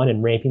online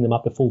and ramping them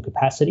up to full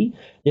capacity.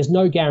 There's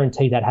no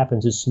guarantee that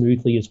happens as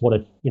smoothly as what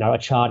a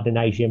chartered and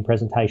AGM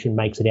presentation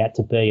makes it out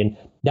to be. And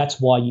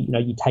that's why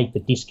you take the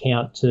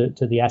discount to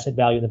the asset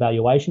value and the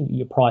valuation.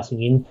 You're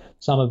pricing in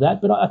some of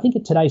that. But I think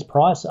at today's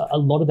price, a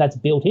lot of that's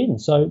built in.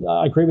 So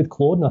I agree with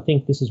Claude, and I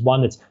think this is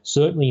one that's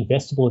certainly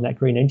investable in that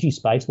green energy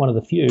space, one of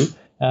the few,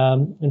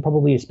 and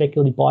probably a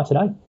speculative buy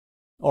today.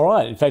 All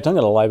right. In fact, I'm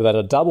going to label that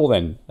a double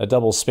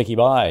specky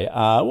buy.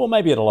 Well,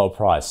 maybe at a lower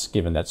price,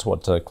 given that's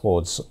what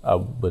Claude's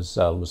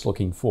was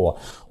looking for.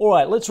 All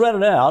right, let's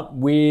round it out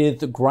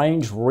with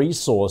Grange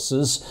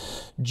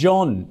Resources.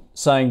 John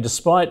saying,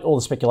 despite all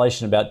the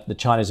speculation about the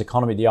Chinese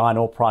economy, the iron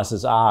ore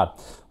prices are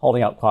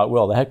holding up quite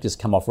well. They have just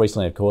come off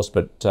recently, of course,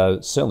 but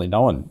certainly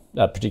no one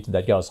predicted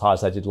they'd go as high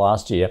as they did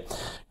last year.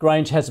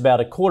 Grange has about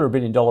 $250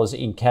 million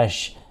in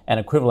cash and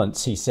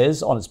equivalents, he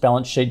says, on its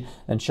balance sheet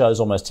and shows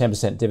almost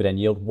 10% dividend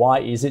yield. Why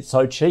is it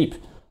so cheap?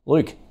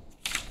 Luke?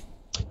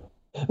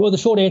 Well, the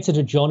short answer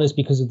to John is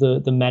because of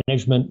the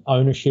management,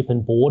 ownership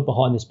and board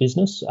behind this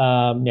business.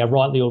 Now,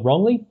 rightly or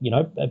wrongly,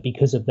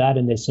 because of that,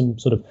 and there's some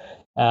sort of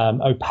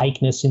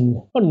opaqueness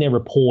not in their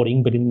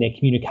reporting, but in their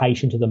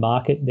communication to the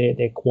market.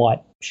 They're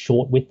quite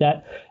short with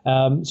that.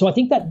 So I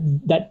think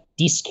that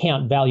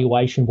discount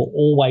valuation will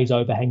always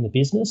overhang the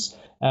business.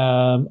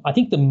 I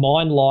think the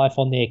mine life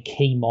on their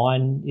key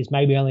mine is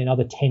maybe only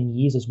another 10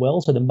 years as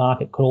well. So the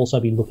market could also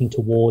be looking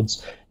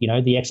towards,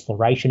 the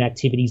exploration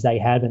activities they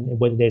have and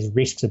whether there's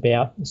risks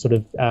about sort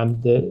of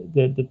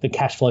the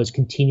cash flows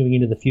continuing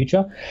into the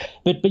future.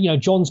 But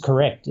John's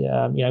correct.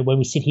 When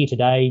we sit here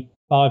today,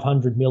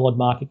 500 mil odd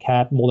market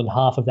cap, more than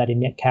half of that in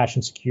net cash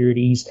and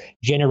securities,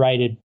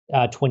 generated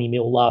 20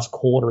 mil last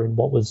quarter in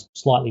what was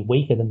slightly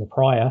weaker than the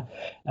prior.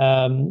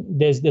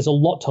 There's a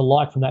lot to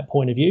like from that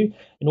point of view.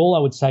 And all I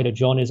would say to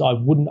John is I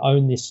wouldn't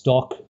own this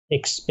stock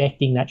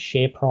expecting that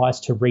share price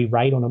to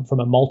re-rate on them from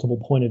a multiple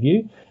point of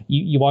view.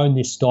 You own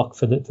this stock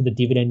for the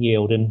dividend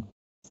yield. And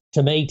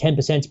to me,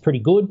 10% is pretty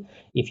good.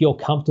 If you're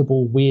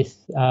comfortable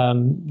with,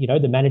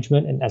 the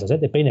management, and as I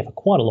said, they've been there for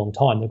quite a long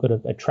time. They've got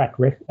a track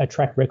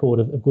record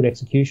of good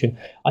execution.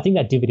 I think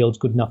that dividend is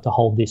good enough to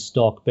hold this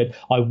stock, but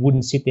I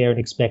wouldn't sit there and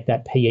expect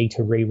that PE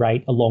to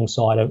re-rate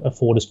alongside a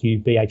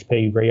Fortescue,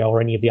 BHP, Rio,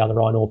 or any of the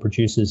other iron ore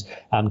producers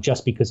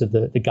just because of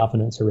the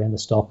governance around the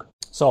stock.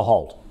 So a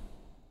hold?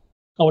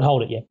 I would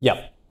hold it, yeah.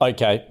 Yep.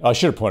 Okay, I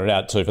should have pointed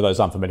out too, for those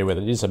unfamiliar with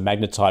it, it is a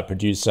magnetite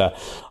producer,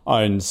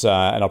 owns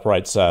and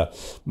operates a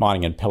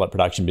mining and pellet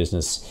production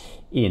business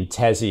in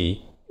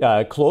Tassie.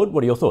 Claude,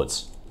 what are your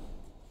thoughts?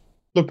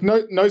 Look,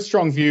 no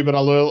strong view, but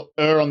I'll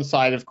err on the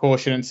side of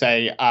caution and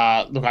say,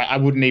 look, I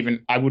wouldn't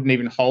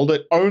even hold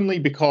it, only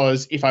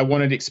because if I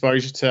wanted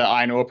exposure to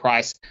iron ore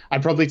price,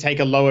 I'd probably take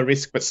a lower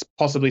risk but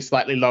possibly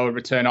slightly lower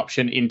return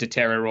option into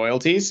Terra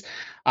Royalties.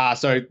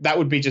 So that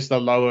would be just a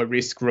lower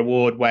risk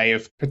reward way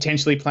of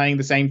potentially playing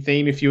the same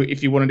theme if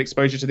you wanted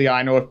exposure to the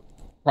iron ore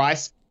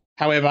price.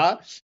 However,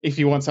 if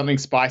you want something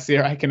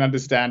spicier, I can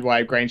understand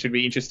why Grange should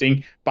be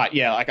interesting. But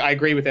yeah, I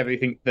agree with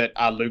everything that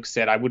Luke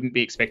said. I wouldn't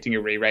be expecting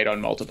a re-rate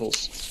on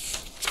multiples.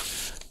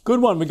 Good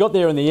one. We got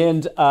there in the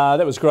end.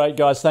 That was great,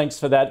 guys. Thanks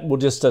for that. We'll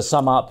just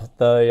sum up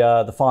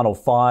the final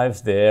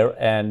five there.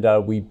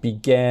 And we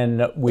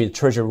began with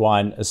Treasury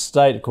Wine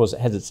Estate. Of course, it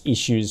has its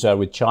issues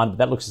with China, but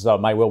that looks as though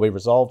it may well be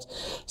resolved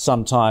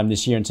sometime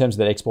this year in terms of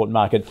that export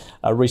market.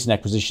 A recent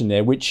acquisition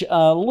there, which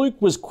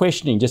Luke was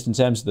questioning just in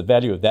terms of the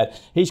value of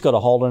that. He's got a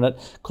hold on it.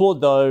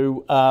 Claude,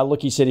 though,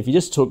 look, he said if you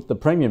just took the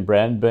premium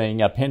brand, being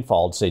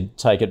Penfolds, he'd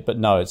take it, but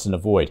no, it's an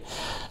avoid.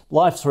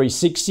 Life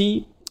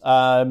 360.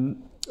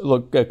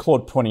 Look,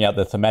 Claude pointing out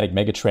the thematic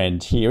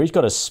megatrend here. He's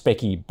got a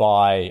specky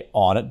buy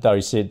on it, though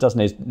he said it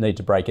doesn't need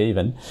to break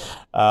even.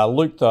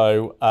 Luke,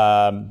 though,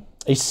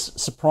 he's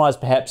surprised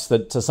perhaps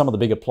that some of the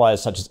bigger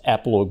players such as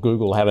Apple or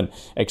Google haven't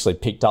actually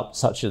picked up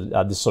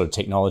this sort of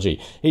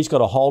technology. He's got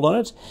a hold on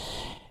it.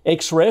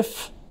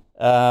 XREF,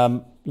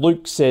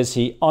 Luke says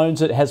he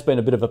owns it. It has been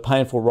a bit of a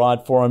painful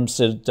ride for him.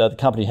 Said the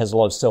company has a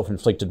lot of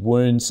self-inflicted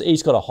wounds.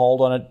 He's got a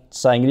hold on it,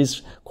 saying it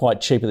is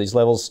quite cheap at these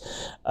levels.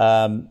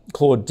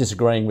 Claude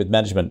disagreeing with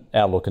management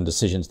outlook and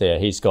decisions there.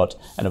 He's got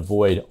an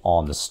avoid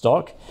on the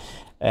stock.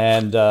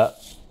 And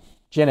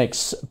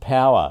Genex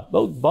Power,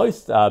 well,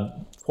 both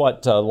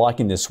quite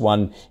liking this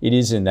one. It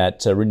is in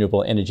that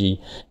renewable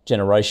energy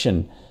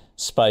generation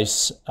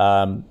space.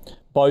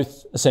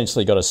 Both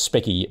essentially got a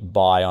specky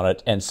buy on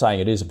it and saying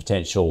it is a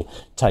potential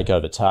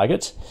takeover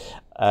target.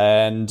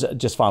 And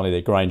just finally,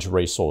 the Grange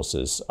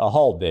Resources. A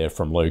hold there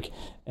from Luke.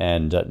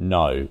 And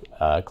no,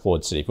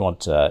 Claude said if you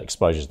want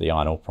exposure to the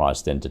iron ore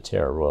price, then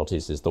Terra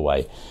Royalties is the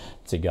way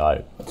to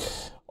go.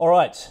 All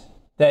right,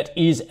 that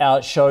is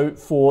our show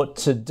for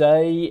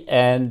today.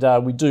 And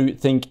we do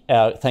thank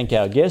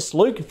our guests.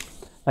 Luke,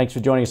 thanks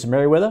for joining us in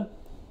Merryweather.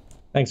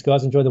 Thanks,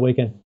 guys. Enjoy the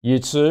weekend. You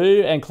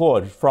too. And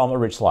Claude from A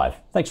Rich Life,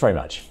 thanks very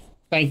much.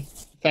 Thank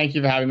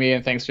you for having me,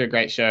 and thanks for a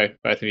great show,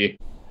 both of you.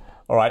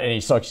 All right,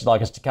 any stocks you'd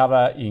like us to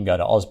cover, you can go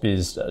to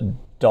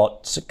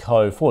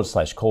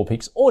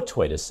ausbiz.co/callpicks or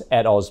tweet us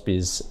at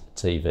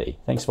ausbiztv.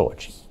 Thanks for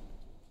watching.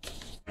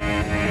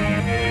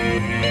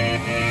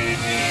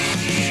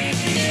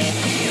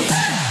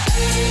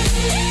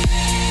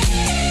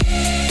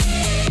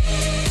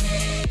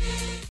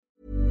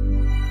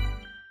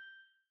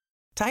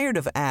 Tired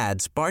of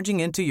ads barging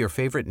into your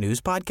favorite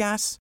news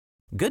podcasts?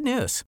 Good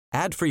news.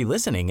 Ad-free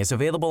listening is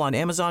available on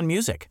Amazon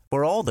Music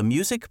for all the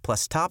music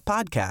plus top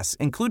podcasts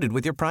included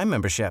with your Prime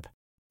membership.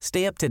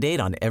 Stay up to date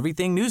on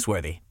everything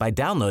newsworthy by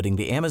downloading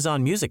the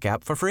Amazon Music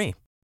app for free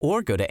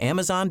or go to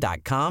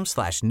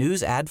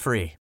amazon.com/news ad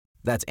free.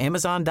 That's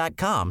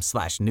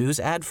amazon.com/news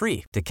ad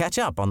free to catch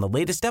up on the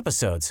latest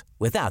episodes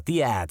without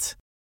the ads.